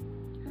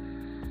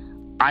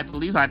I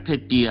believe I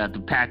picked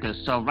the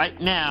Packers. So right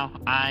now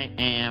I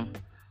am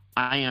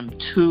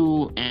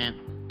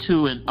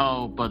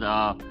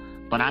 2-0,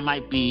 but but I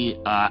might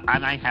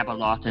have a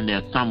loss in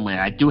there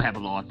somewhere. I do have a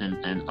loss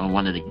in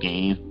one of the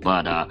games,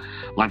 but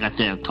like I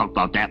said, I'll talk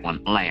about that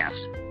one last.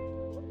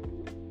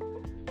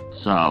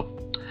 So,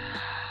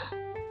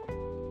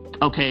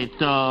 okay,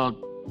 so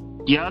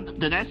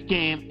the next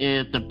game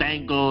is the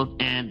Bengals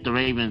and the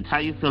Ravens. How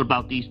you feel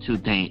about these two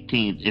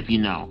teams, if you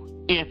know?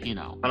 I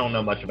don't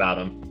know much about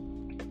them.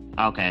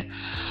 Okay.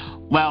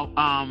 Well,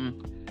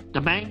 the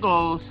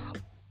Bengals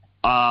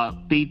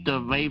beat the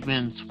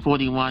Ravens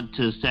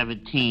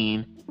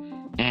 41-17,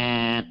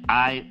 and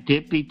I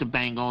did beat the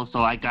Bengals, so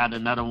I got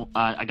another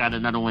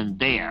win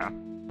there.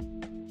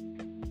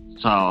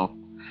 So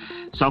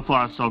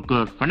far so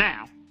good for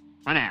now.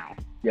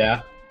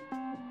 Yeah.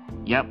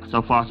 Yep.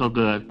 So far so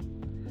good.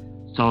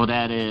 So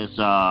that is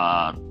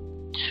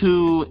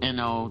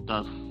 2-0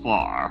 thus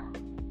far.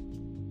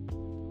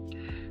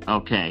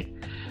 Okay.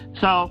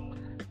 So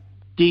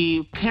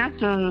the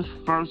Panthers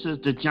versus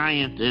the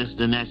Giants is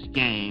the next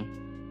game,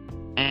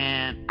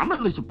 and I'm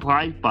really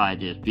surprised by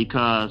this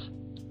because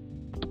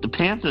the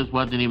Panthers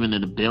wasn't even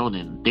in the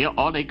building.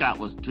 All they got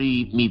was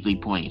 3 measly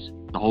points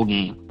the whole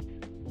game.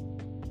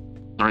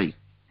 3.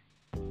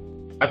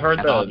 I've heard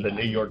the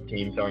New York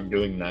teams aren't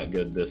doing that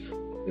good this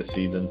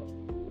season.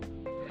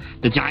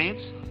 The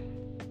Giants?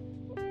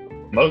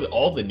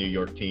 All the New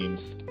York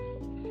teams.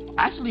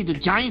 Actually, the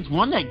Giants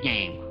won that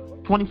game,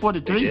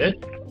 24-3. They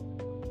did?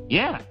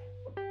 Yeah.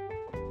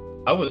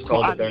 I was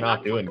told that they're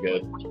not doing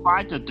good.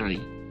 5-3.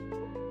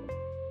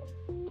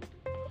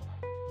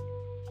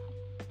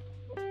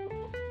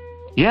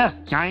 Yeah,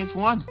 Giants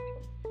won.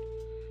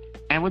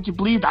 And would you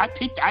believe I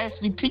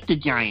actually picked the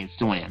Giants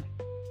to win.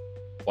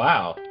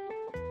 Wow.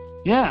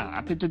 Yeah,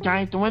 I picked the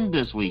Giants to win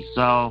this week.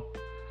 So,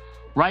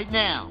 right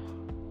now,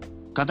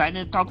 because I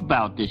didn't talk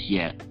about this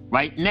yet,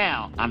 right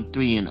now I'm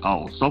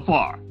 3-0 so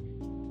far.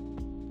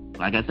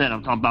 Like I said,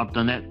 I'm talking about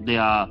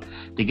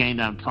the game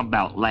that I'm talking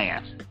about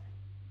last.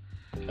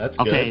 That's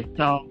good. Okay,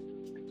 so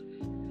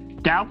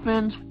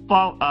Dolphins,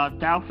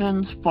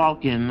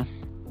 Falcons.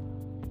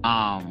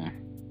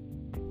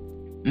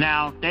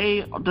 Now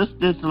this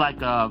is like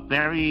a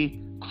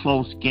very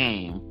close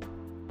game,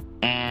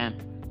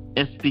 and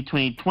it's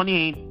between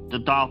 28 the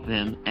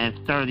Dolphins and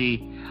 30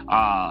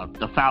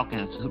 the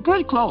Falcons. It's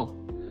pretty close,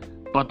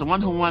 but the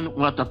one who won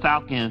was the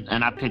Falcons,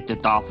 and I picked the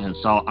Dolphins.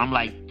 So I'm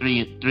like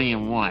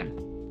 3-1.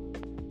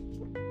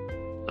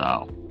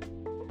 So,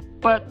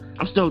 but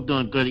I'm still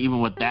doing good even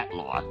with that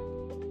loss.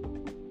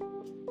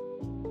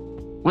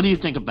 What do you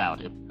think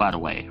about it, by the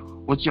way?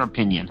 What's your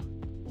opinion?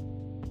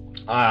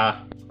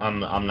 I'm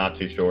not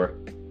too sure.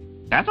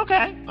 That's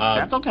okay.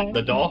 That's okay.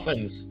 The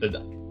Dolphins.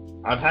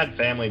 I've had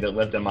family that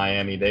lived in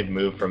Miami. They've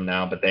moved from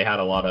now, but they had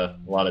a lot of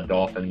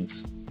Dolphins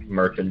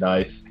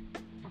merchandise.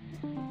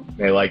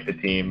 They like the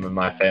team, and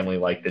my family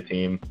liked the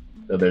team.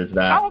 So there's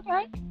that. Oh,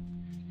 okay.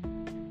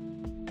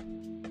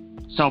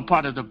 So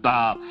part of the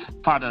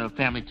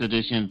family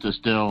tradition to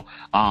still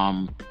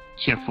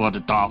cheer for the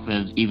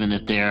Dolphins, even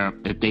if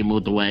they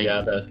moved away.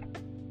 Yeah,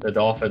 the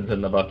Dolphins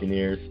and the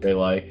Buccaneers they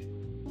like.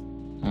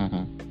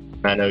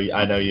 Mm-hmm. I know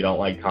you don't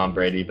like Tom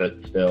Brady, but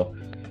still.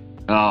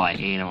 Oh, I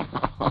hate him.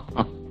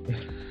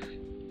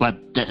 But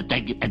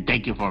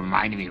thank you for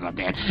reminding me about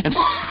that.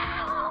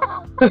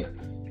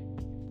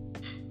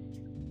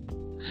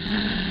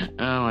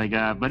 Oh my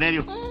God! But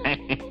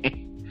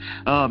anyway.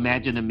 Oh,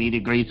 imagine the meet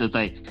and greets. It's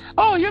like,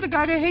 oh, you're the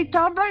guy that hates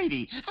Tom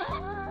Brady.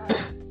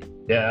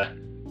 Yeah.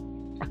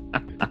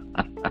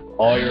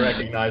 All you're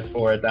recognized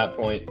for at that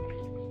point.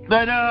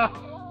 I know.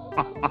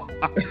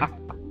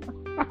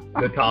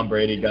 The Tom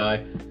Brady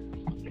guy.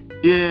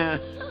 Yeah.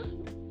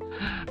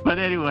 But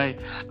anyway,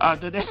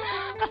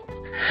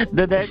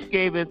 the next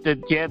game is the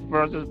Jets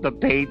versus the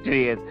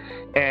Patriots.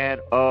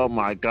 And, oh,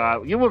 my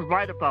God. You were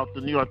right about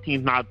the New York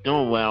team not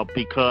doing well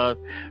because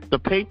the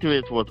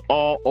Patriots was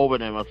all over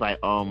them. I was like,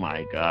 oh,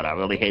 my God, I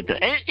really hate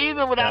that. And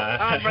even without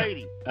Tom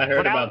Brady. I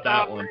heard about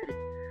that one.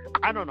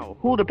 I don't know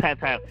who the Pats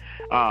have.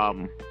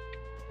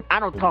 I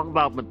don't talk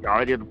about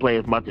majority of the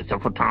players much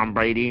except for Tom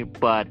Brady,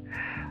 but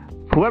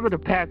whoever the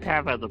Pats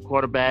have as a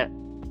quarterback,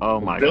 oh,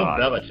 my God.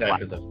 Bill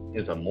Belichick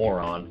is a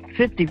moron.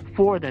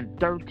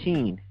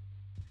 54-13.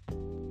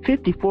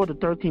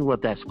 54-13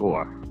 was that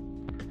score.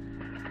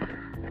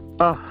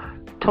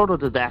 Total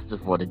disaster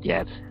for the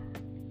Jets.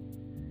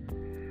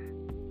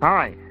 All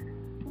right.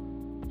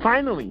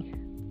 Finally,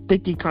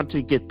 Big D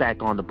Country gets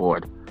back on the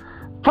board.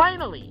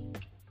 Finally!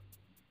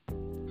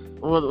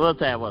 What's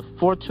that? What,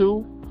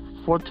 4-2?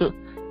 4-2?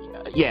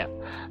 Yeah.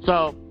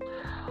 So,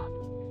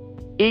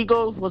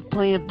 Eagles was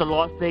playing the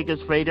Las Vegas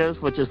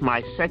Raiders, which is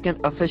my second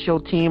official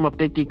team of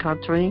Big D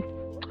Country.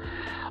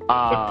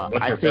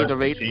 I say the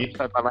Raiders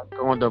because I like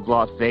going to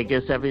Las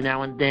Vegas every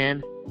now and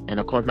then. And,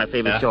 of course, my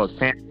favorite show is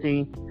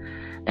Fantasy.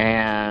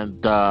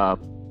 And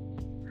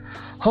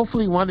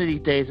hopefully one of these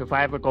days, if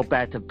I ever go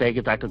back to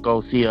Vegas, I could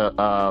go see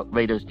a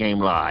Raiders game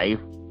live.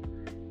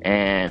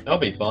 And that'll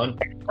be fun.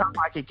 If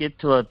I could get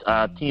to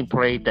a team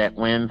parade that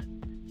wins,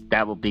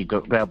 that would be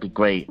good. That would be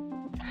great.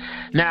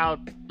 Now,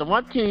 the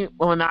one team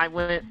when I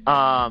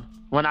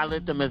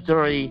lived in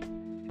Missouri,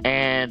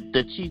 and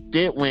the Chiefs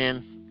did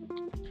win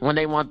when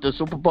they won the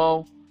Super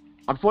Bowl.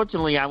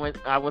 Unfortunately, I was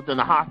in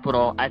the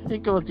hospital. I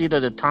think it was either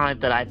the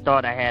time that I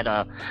thought I had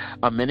a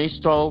mini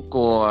stroke,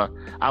 or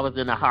I was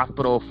in the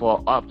hospital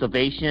for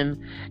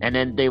observation, and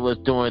then they was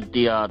doing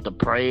the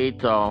parade,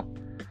 so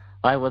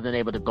I wasn't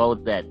able to go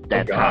that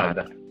time.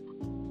 A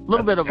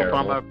little bit of terrible.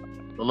 A bummer,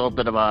 a little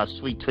bit of a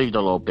sweet treat,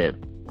 a little bit.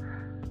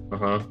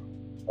 But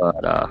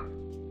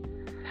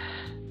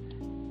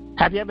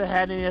have you ever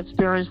had any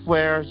experience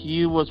where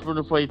you was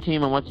rooting for your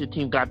team, and once your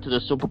team got to the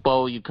Super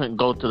Bowl, you couldn't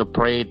go to the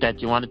parade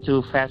that you wanted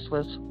to,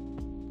 fattswiss?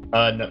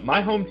 No,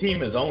 my home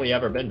team has only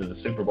ever been to the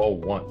Super Bowl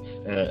once,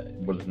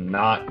 and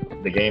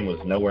the game was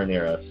nowhere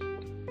near us.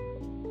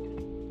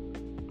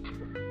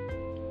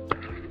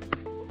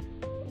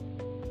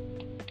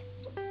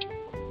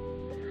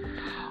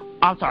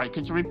 I'm sorry,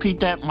 could you repeat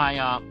that?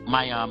 My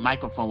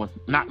microphone was,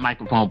 not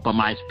microphone, but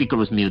my speaker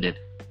was muted.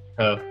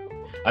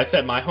 I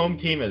said my home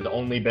team has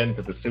only been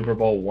to the Super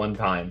Bowl one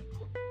time.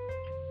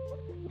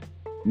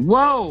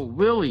 Whoa,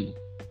 really?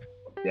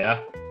 Yeah.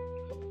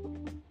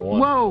 One.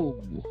 Whoa.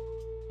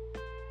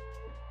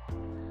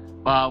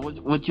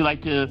 Would you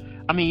like to?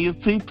 I mean, you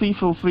please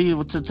feel free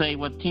to say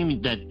what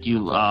team that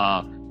you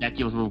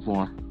was rooting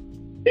for.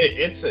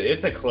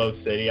 It's a close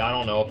city. I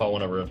don't know if I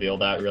want to reveal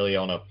that really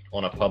on a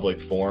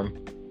public forum.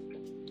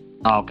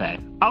 Okay.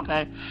 Well,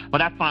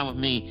 that's fine with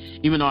me.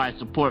 Even though I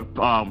support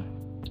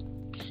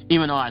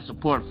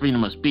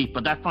freedom of speech,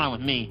 but that's fine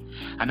with me.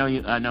 I know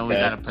we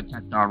gotta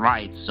protect our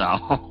rights,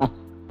 so.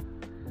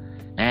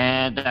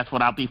 And that's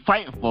what I'll be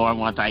fighting for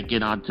once I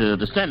get onto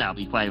the Senate. I'll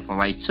be fighting for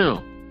rights too.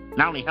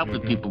 Not only helping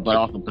people, but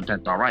also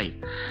protect our rights.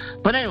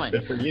 But anyway,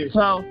 good for you.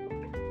 So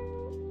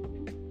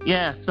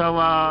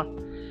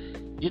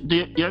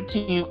your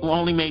team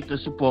only made the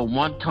Super Bowl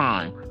one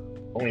time.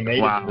 Only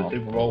made it to the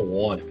Super Bowl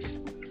once.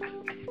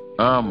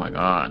 Oh my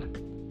God.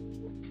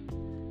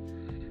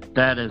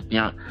 That is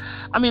beyond.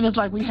 I mean, it's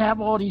like we have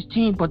all these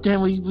teams, but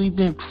then we've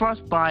been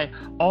crushed by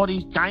all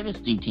these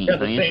dynasty teams. Yeah,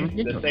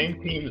 the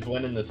same teams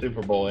winning the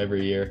Super Bowl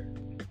every year.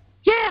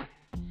 Yeah.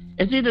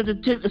 It's either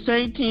the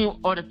same team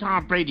or the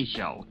Tom Brady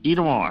show.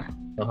 Either or.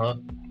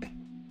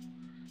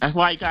 That's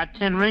why he got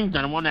 10 rings,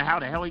 and I wonder how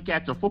the hell he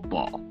got to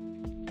football.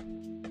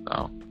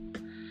 So.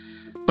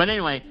 But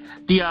anyway,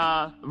 the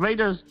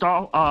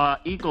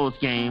Raiders-Eagles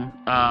game,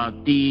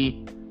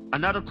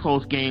 another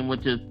close game,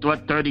 which is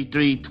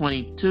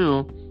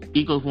 33-22.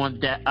 Eagles won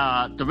that.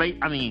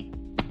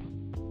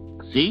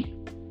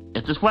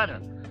 It's the sweater.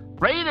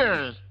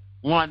 Raiders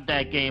won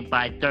that game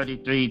by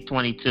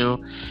 33-22,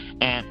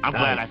 and I'm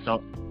glad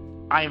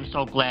I am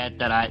so glad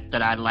that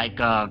I like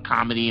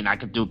comedy, and I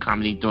could do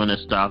comedy doing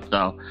this stuff.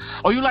 So,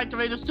 you like the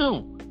Raiders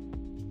too?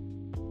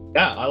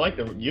 Yeah,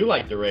 you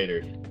like the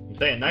Raiders. I'm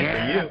saying nice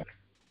for you.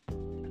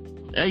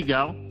 There you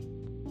go.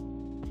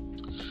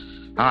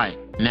 All right,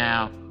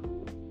 now.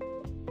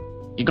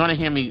 You're gonna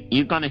hear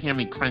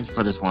me cringe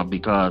for this one,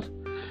 because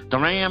the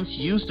Rams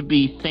used to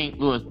be St.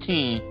 Louis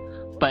team,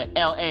 but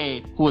LA,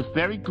 who is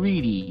very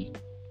greedy.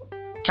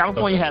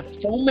 California has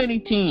so many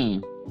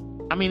teams.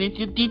 I mean, it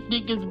should think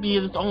it could be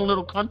its own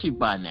little country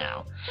by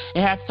now.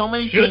 It has so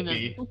many teams.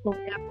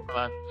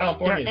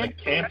 California is a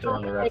cancer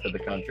on the rest of the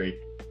country.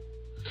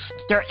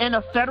 They're in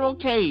a federal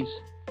case,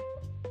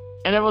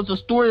 and there was a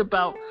story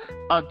about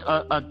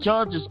a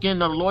judge is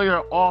getting a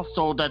lawyer off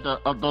so that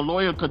the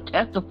lawyer could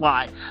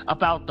testify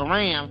about the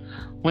Rams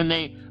when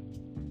they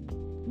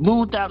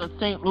moved out of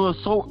St. Louis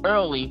so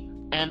early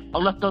and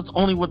left us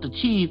only with the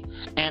Chiefs,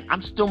 and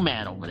I'm still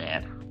mad over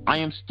that. I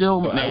am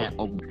still mad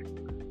over that.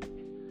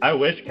 I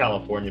wish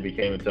California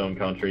became its own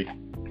country.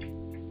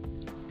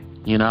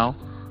 You know?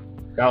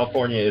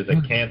 California is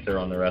a cancer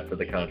on the rest of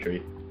the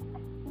country.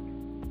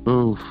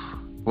 Oof.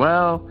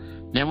 Well,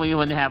 then we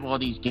wouldn't have all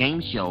these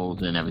game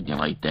shows and everything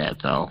like that.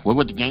 So where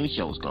would the game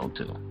shows go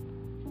to?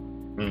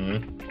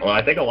 Well,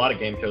 I think a lot of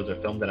game shows are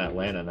filmed in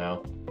Atlanta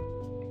now.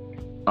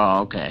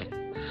 Oh, okay.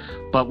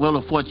 But Will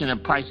the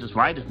Fortunate Price is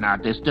Right is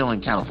not. They're still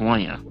in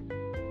California.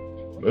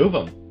 Move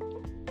them.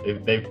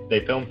 They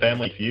filmed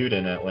Family Feud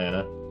in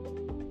Atlanta.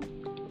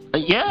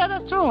 Yeah,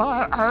 that's true.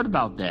 I heard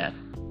about that.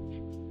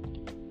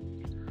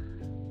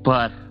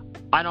 But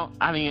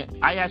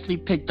I actually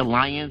picked the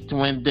Lions to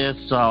win this,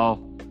 so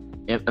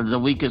the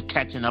week is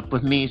catching up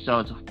with me, so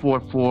it's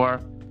 4-4.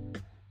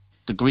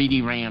 The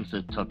greedy Rams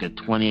took it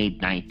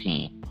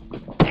 28-19.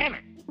 Damn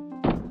it!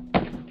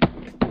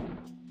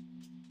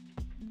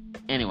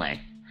 Anyway,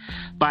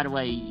 by the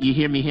way, you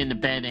hear me hitting the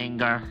bed,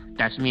 anger?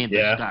 That's me in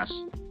disgust.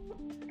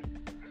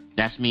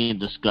 That's me in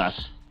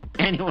disgust.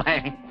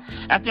 Anyway,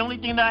 that's the only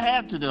thing that I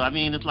have to do. I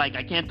mean, it's like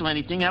I can't do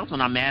anything else when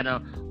I'm mad,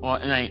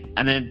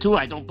 and then too,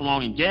 I don't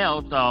belong in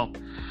jail, so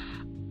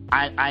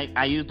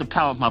I use the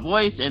power of my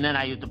voice, and then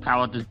I use the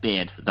power of this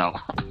bed. So,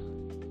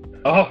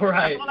 all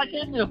right, that's all I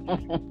can do.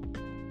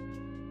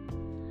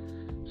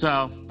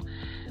 So,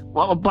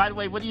 well, by the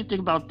way, what do you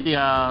think about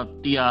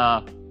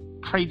the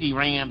crazy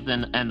Rams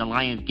and the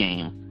Lions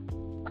game?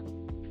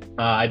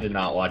 I did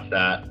not watch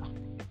that.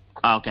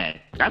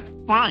 Okay, that's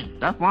fine.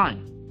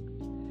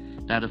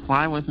 That is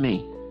fine with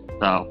me.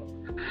 So,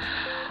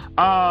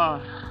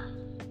 Oh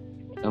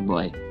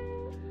boy.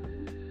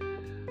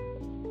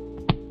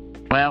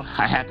 Well,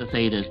 I have to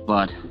say this,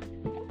 but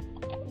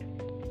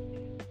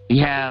we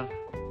have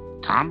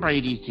Tom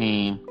Brady's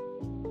team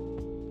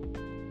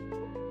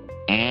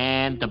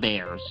and the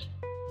Bears.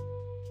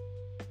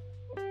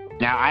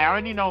 Now, I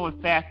already know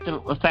what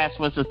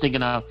fattswiss is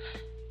thinking of.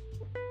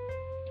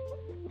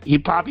 He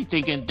probably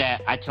thinking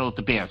that I chose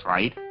the Bears,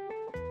 right?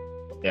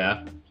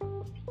 Yeah.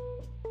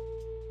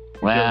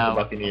 Well,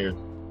 the Buccaneers.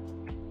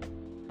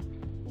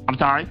 I'm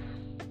sorry?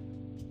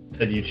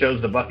 Said you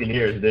chose the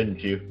Buccaneers, didn't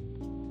you?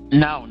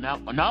 No.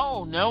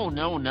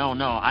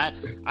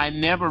 I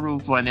never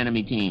root for an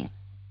enemy team.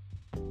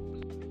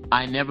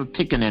 I never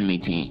pick an enemy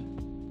team.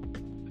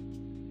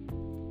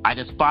 I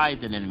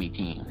despise an enemy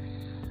team.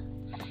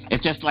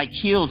 It's just like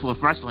heels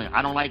with wrestling.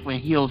 I don't like when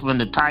heels win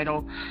the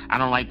title. I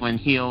don't like when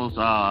heels,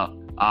 call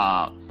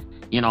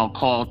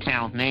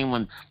town's name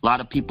when a lot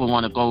of people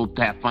want to go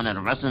to have fun at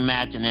a wrestling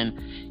match, and then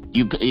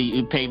you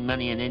pay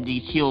money, and then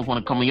these heels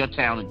want to come to your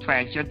town and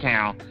trash your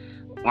town.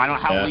 Well, I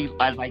don't know how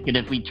I like it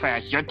if we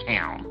trash your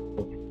town.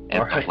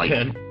 All right, like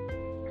then.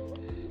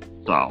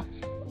 So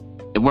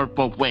it worked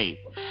both ways.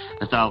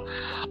 So,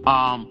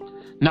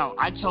 no,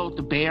 I chose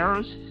the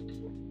Bears.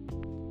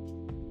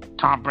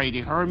 Tom Brady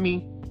heard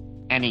me,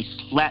 and he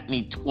slapped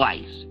me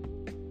twice.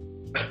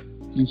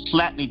 He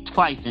slapped me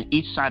twice in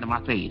each side of my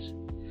face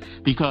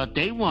because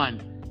they won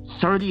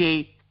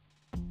 38-3.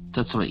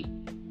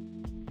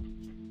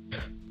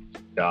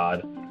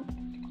 God.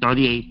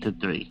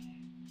 38-3.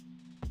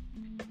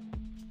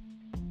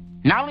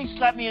 Not only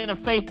slapped me in the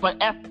face, but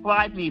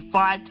F5'd me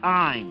 5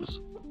 times.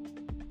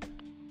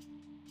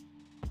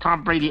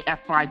 Tom Brady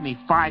F5'd me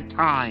 5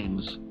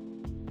 times.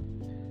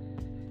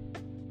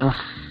 Ugh.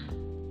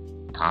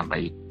 Tom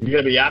Brady. You're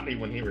going to be happy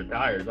when he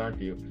retires,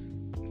 aren't you?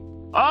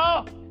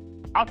 Oh!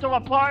 I'll throw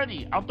a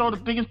party. I'll throw the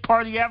biggest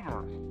party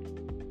ever.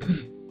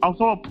 I'll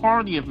throw a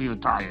party if he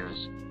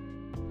retires.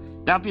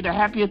 That'll be the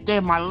happiest day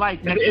of my life.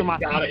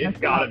 It's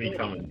gotta be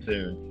coming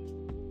soon.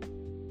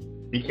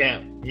 He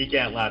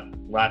can't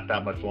last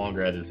that much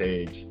longer at his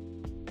age.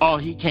 Oh,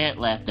 he can't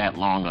last that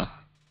longer.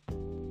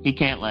 He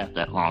can't last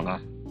that longer.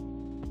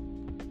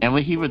 And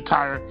when he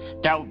retired,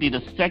 that would be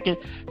the second.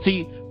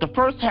 See, the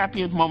first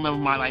happiest moment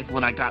of my life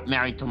when I got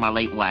married to my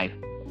late wife.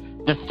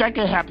 The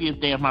second happiest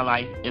day of my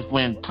life is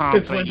when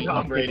Tom Brady's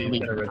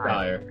going to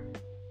retire.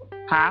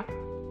 Huh?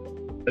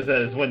 It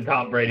says when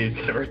Tom Brady's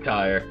going to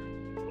retire.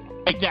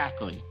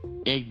 Exactly.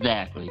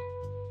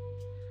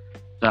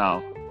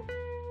 So.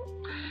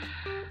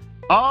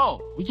 Oh,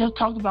 we just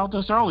talked about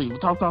this earlier. We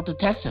talked about the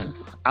Texans.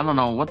 I don't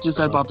know what you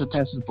said about the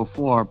Texans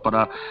before, but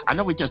I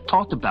know we just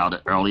talked about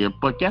it earlier.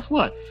 But guess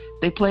what?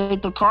 They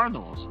played the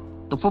Cardinals.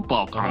 The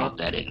football Cardinals,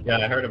 that is. Yeah,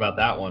 I heard about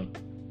that one.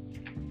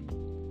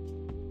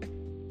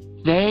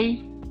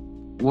 They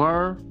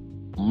were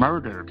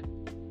murdered.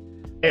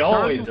 They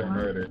always are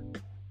murdered.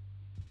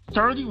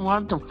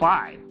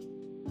 31-5.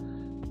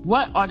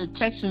 What are the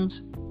Texans?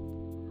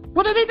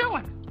 What are they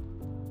doing?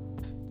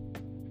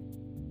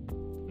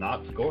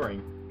 Not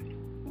scoring.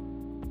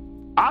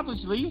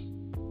 Obviously.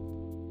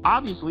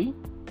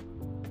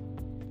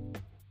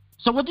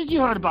 So what did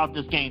you heard about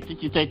this game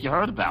since you said you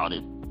heard about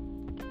it?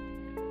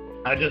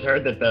 I just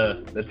heard that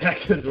the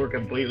Texans were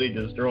completely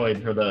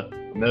destroyed for the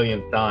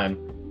millionth time.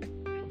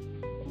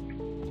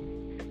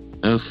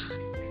 Oof.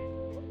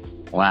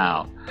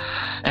 Wow.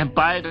 And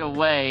by the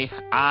way,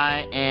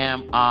 I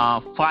am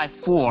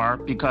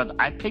 5'4" because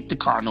I picked the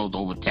Cardinals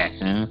over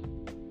Texans.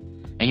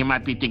 And you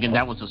might be thinking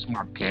that was a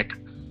smart pick.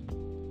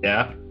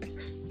 Yeah.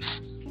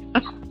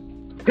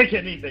 Pick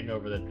anything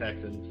over the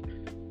Texans.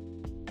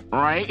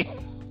 Right?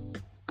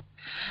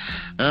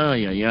 Oh,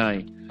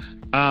 yeah.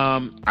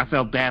 I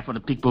felt bad for the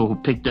people who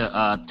picked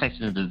the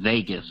Texans to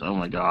Vegas. Oh,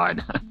 my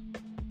God.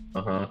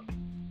 Uh-huh.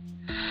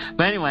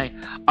 But anyway,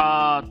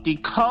 the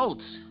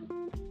Colts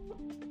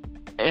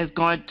is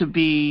going to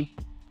be...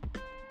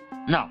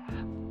 No.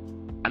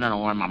 I don't know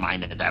where my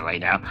mind is at right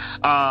now.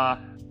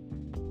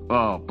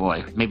 Oh,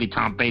 boy. Maybe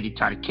Tom Brady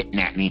tried to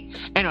kidnap me.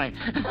 Anyway,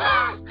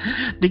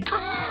 the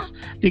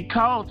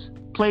Colts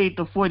played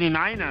the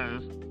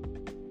 49ers,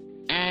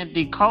 and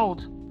the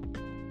Colts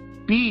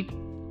beat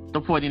the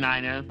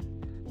 49ers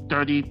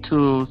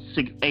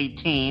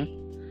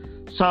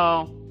 30-18.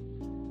 So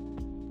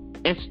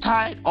it's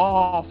tied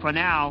all for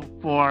now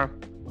for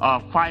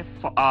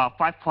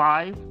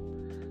 5-5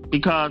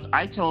 because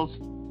I chose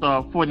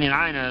the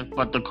 49ers,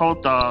 but the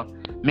Colts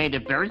made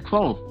it very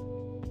close.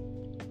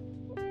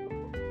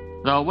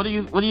 So what do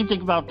you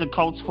think about the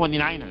Colts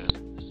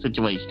 49ers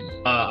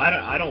situation?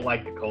 I don't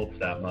like the Colts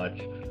that much.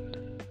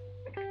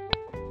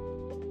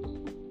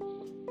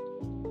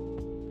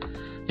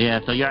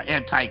 Yeah, so you're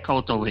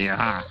anti-Colts over here,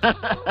 huh?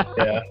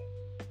 Yeah.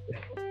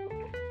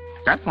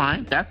 That's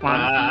fine.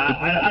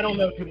 I don't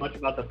know too much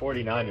about the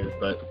 49ers,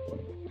 but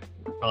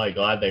I'm probably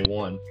glad they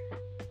won.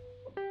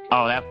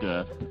 Oh, that's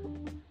good.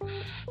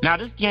 Now,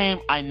 this game,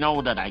 I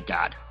know that I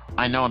got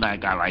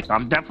right. So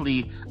I'm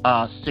definitely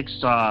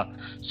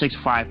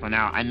 6-5 for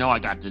now. I know I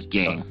got this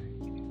game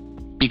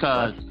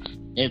because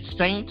It's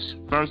Saints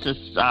versus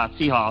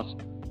Seahawks.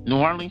 New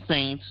Orleans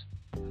Saints.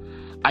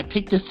 I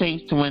picked the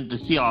Saints to win the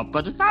Seahawks,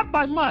 but it's not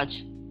by much.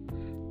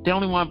 They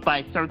only won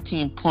by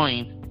 13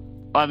 points.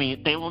 I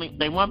mean, they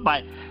won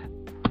by.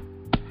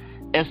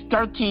 It's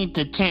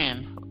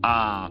 13-10.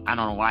 I don't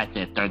know why I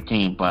said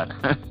 13, but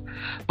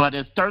but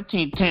it's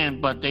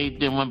 13-10. But they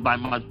didn't win by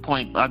much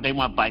point. They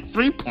won by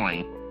 3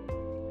 points,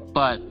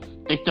 but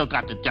they still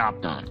got the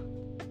job done.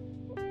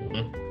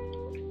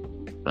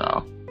 Mm-hmm.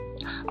 So,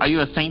 are you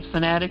a Saints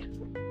fanatic?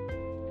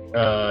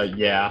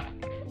 Yeah.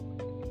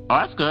 Oh,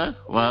 that's good.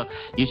 Well,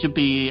 you should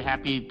be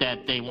happy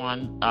that they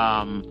won.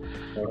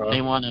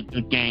 They won a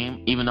good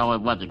game, even though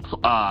it was a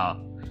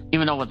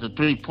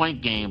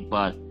 3-point game.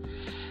 But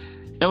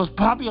there was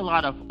probably a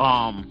lot of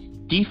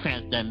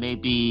defense that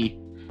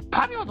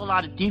probably was a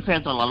lot of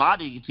defense on a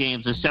lot of these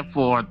games, except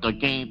for the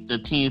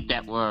teams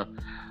that were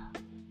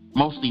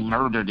mostly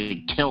murdered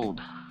and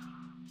killed.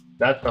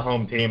 That's the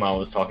home team I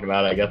was talking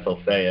about. I guess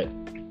I'll say it.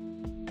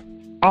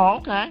 Oh,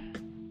 okay.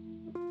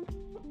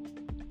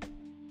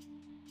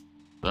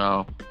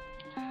 So,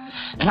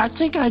 and I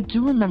think I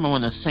do remember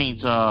when the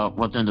Saints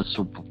was in the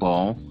Super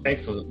Bowl.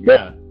 Saints was,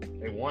 yeah,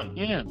 they won.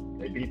 Yeah,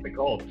 they beat the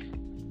Colts.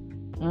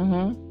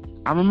 I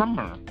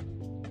remember.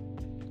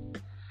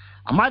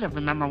 I might have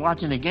remembered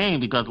watching the game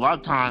because a lot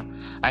of times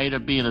I either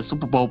be in the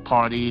Super Bowl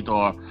parties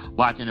or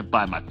watching it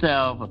by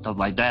myself or stuff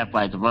like that,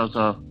 vice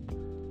versa.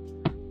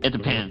 It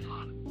depends.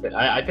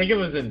 I think it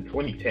was in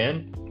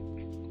 2010.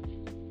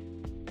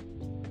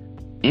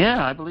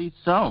 Yeah, I believe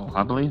so.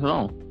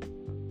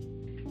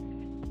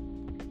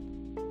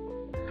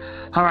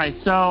 All right,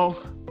 so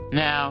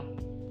now,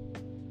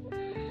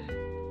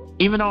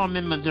 even though I'm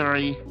in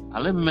Missouri, I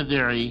live in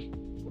Missouri,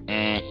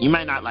 and you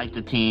might not like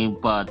the team,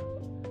 but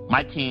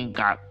my team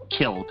got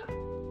killed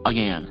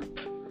again.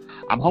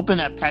 I'm hoping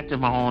that Patrick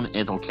Mahomes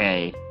is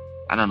okay.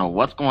 I don't know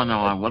what's going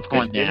on, what's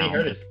going down.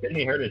 Didn't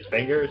he hurt his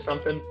finger or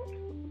something?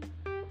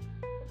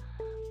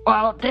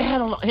 Well,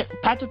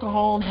 Patrick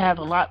Mahomes had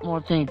a lot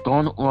more things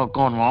going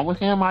wrong with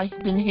him, I've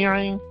been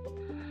hearing,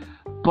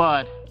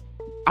 but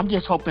I'm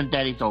just hoping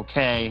that he's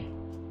okay.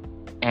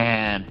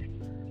 And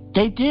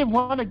they did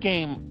win a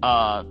game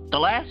the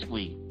last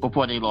week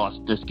before they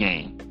lost this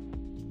game.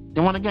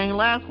 They won a game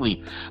last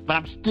week. But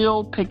I'm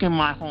still picking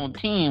my home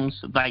teams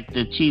like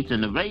the Chiefs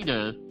and the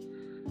Raiders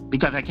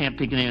because I can't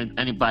pick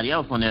anybody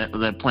else when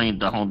they're playing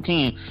the home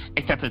team,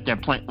 except if they're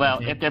playing,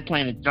 if they're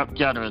playing each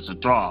other as a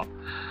draw.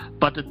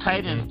 But the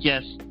Titans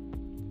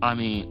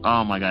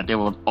oh my God, they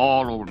were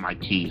all over my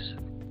Chiefs.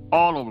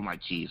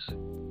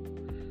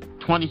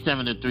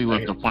 27-3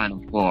 was the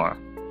final score.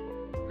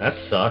 That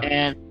sucks.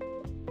 And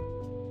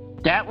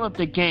that was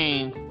the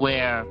game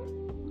where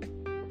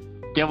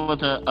there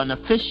was an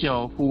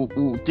official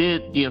who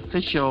did the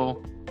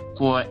official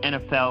for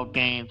NFL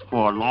games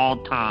for a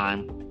long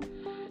time.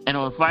 And it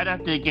was right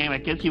after the game. I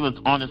guess he was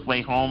on his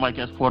way home,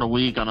 for the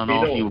week. I don't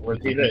know if he was.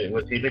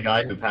 Was he the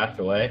guy who passed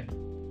away?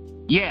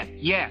 Yeah.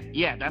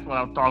 That's what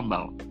I was talking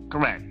about.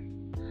 Correct.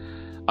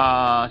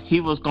 He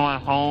was going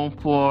home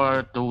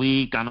for the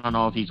week. I don't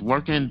know if he's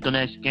working the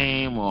next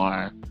game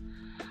or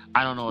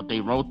I don't know if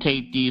they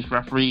rotate these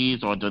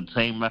referees or the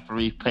same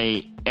referees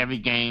play every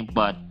game,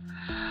 but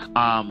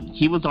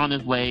he was on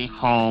his way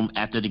home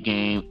after the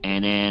game,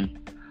 and then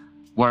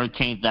word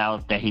came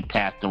out that he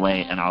passed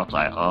away, and I was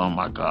like, oh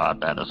my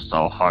God, that is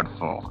so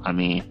hurtful. I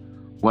mean,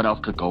 what else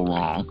could go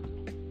wrong?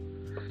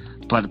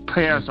 But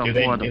prayers are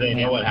for the Do they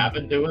know what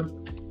happened to him?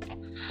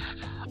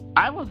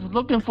 I was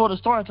looking for the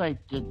story. I was like,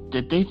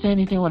 did they say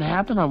anything what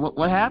happened or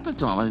what happened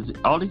to him?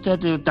 All he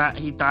said is that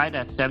he died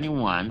at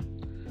 71.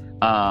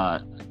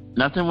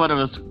 Nothing whether it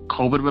was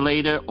COVID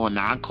related or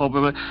non-COVID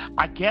related.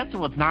 I guess it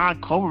was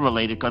non-COVID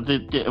related because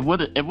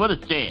it would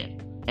have said.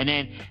 And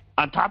then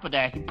on top of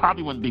that, he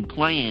probably wouldn't be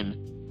playing.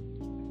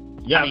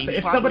 Yeah,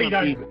 if somebody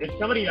dies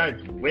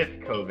with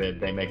COVID,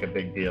 they make a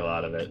big deal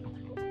out of it.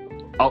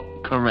 Oh,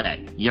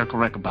 correct. You're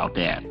correct about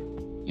that.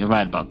 You're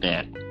right about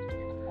that.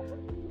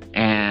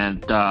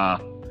 And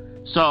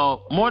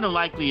so more than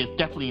likely, it's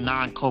definitely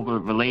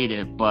non-COVID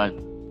related. But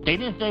they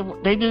didn't say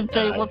what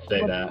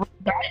that.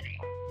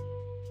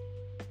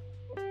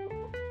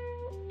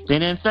 They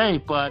didn't say,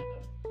 but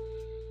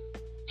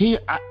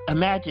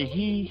imagine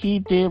he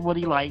did what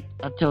he liked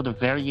until the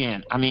very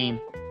end. I mean,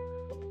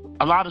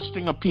 a lot of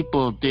stringer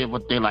people did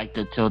what they liked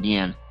until the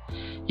end.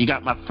 You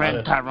got my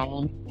friend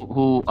Tyrone,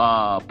 who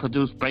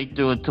produced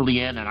Breakthrough until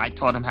the end, and I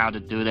taught him how to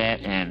do that,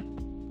 and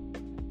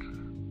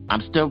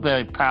I'm still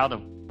very proud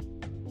of.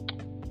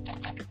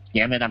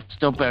 I'm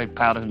still very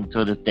proud of him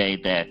to this day.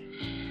 That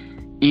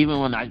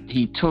even when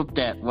he took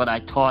what I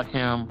taught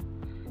him,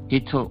 he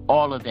took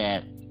all of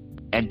that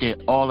and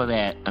did all of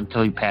that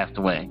until he passed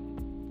away.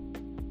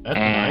 That's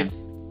nice.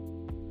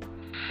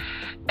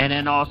 And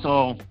then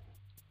also,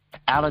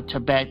 Alex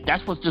Trebek,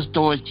 that's what the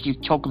story keeps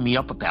choking me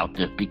up about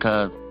this,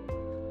 because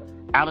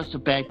Alex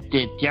Trebek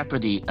did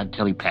Jeopardy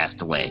until he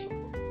passed away.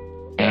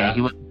 Yeah. And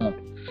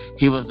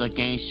he was a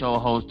game show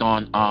host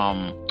on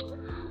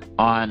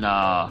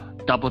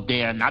Double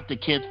Dare, not the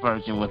kids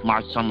version with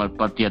Mark Summers,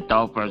 but the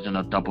adult version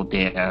of Double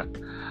Dare.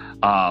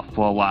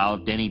 for a while.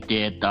 Then he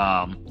did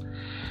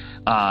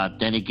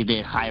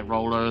High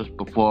Rollers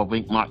before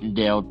Rick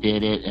Martindale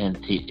did it, and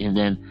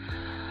then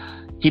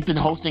he's been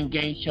hosting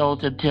game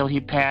shows until he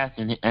passed,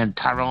 and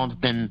Tyrone's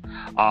been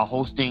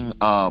hosting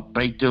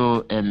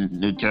Breakthrough in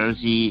New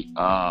Jersey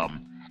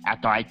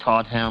after I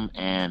taught him,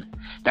 and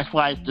that's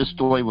why this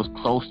story was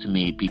close to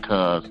me,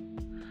 because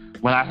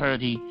when I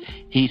heard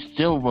he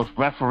still was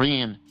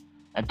refereeing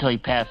until he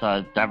passed,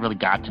 that really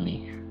got to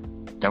me.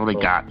 That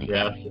really got me.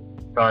 Yeah,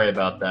 sorry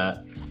about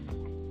that.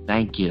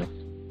 Thank you.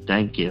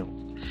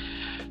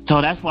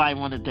 So that's why I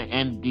wanted to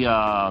end the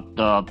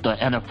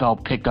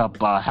NFL pickup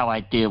how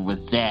I did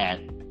with that,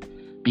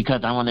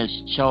 because I want to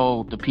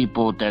show the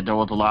people that there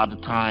was a lot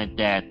of times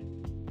that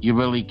you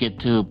really get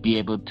to be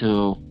able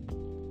to,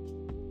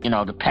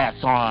 to pass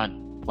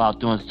on while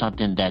doing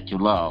something that you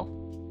love,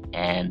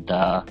 and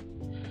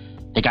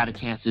they got a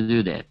chance to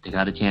do that.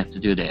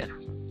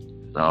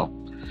 So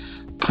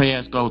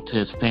prayers go to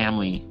his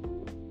family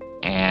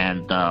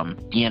and the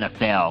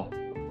NFL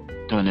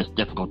during this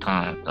difficult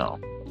time. So.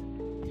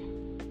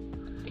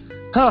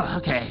 Oh,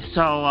 okay.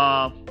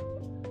 So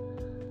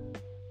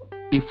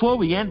before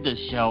we end this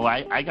show,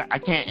 I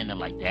can't end it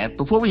like that.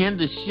 Before we end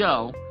this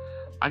show,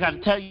 I got to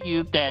tell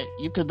you that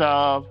you could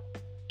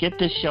get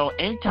this show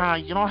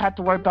anytime. You don't have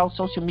to worry about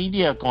social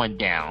media going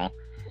down,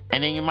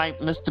 and then you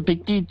might miss the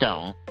Big D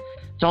Zone.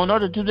 So in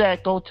order to do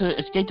that, go to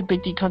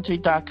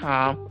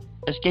escapetobigdcountry.com,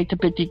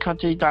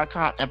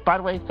 escapetobigdcountry.com. And by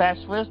the way,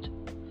 fattswiss,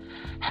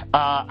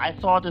 I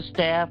saw the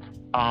staff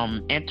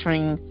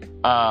entering,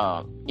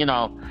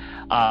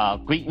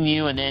 greeting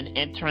you and then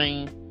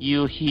entering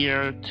you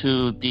here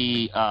to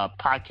the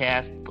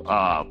podcast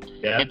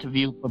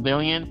interview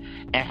pavilion.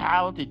 And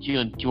how did you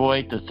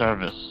enjoy the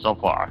service so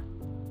far?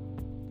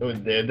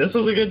 This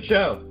was a good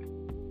show.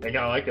 I think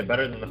I liked it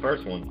better than the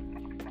first one.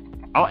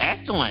 Oh,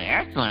 excellent.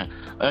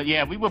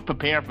 Yeah, we were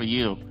prepared for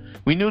you.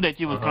 We knew that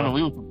you were coming.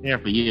 We were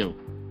prepared for you.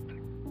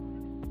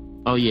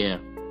 Oh, yeah.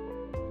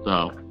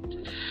 So,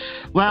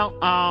 well,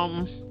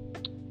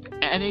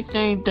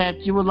 anything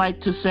that you would like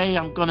to say?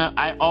 I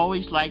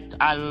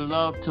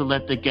love to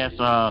let the guests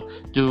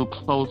do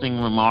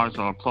closing remarks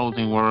or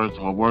closing words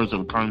or words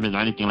of encouragement or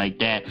anything like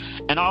that.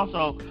 And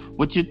also,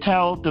 would you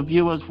tell the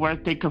viewers where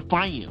they could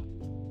find you?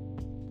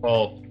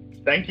 Well,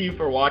 thank you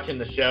for watching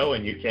the show,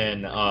 and you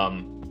can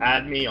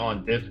add me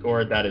on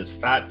Discord. That is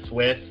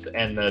fattswiss,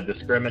 and the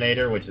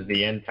discriminator, which is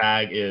the end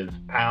tag, is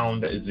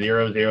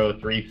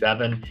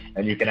 #0037,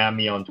 and you can add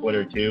me on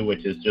Twitter too,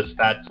 which is just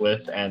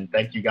fattswiss. And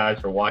thank you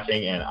guys for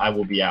watching, and I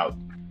will be out.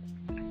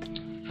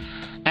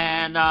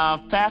 And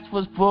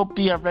Fattswiss will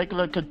be a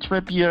regular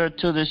contributor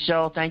to the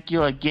show. Thank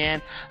you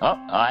again. Oh,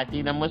 I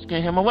see them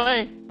whisking him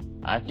away.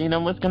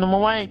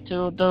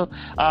 to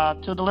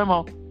the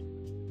limo.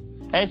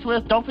 Hey,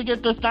 Swiss, don't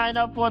forget to sign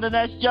up for the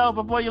next show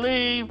before you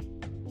leave.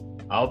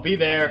 I'll be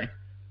there.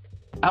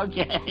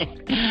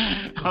 Okay.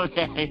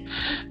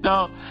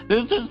 So,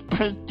 this is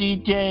Prince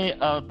DJ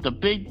of the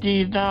Big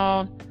D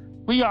Zone.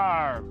 We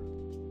are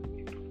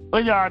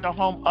the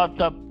home of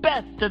the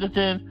best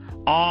citizen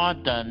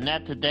on the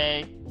net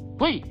today.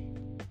 We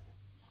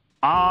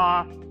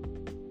are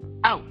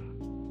out.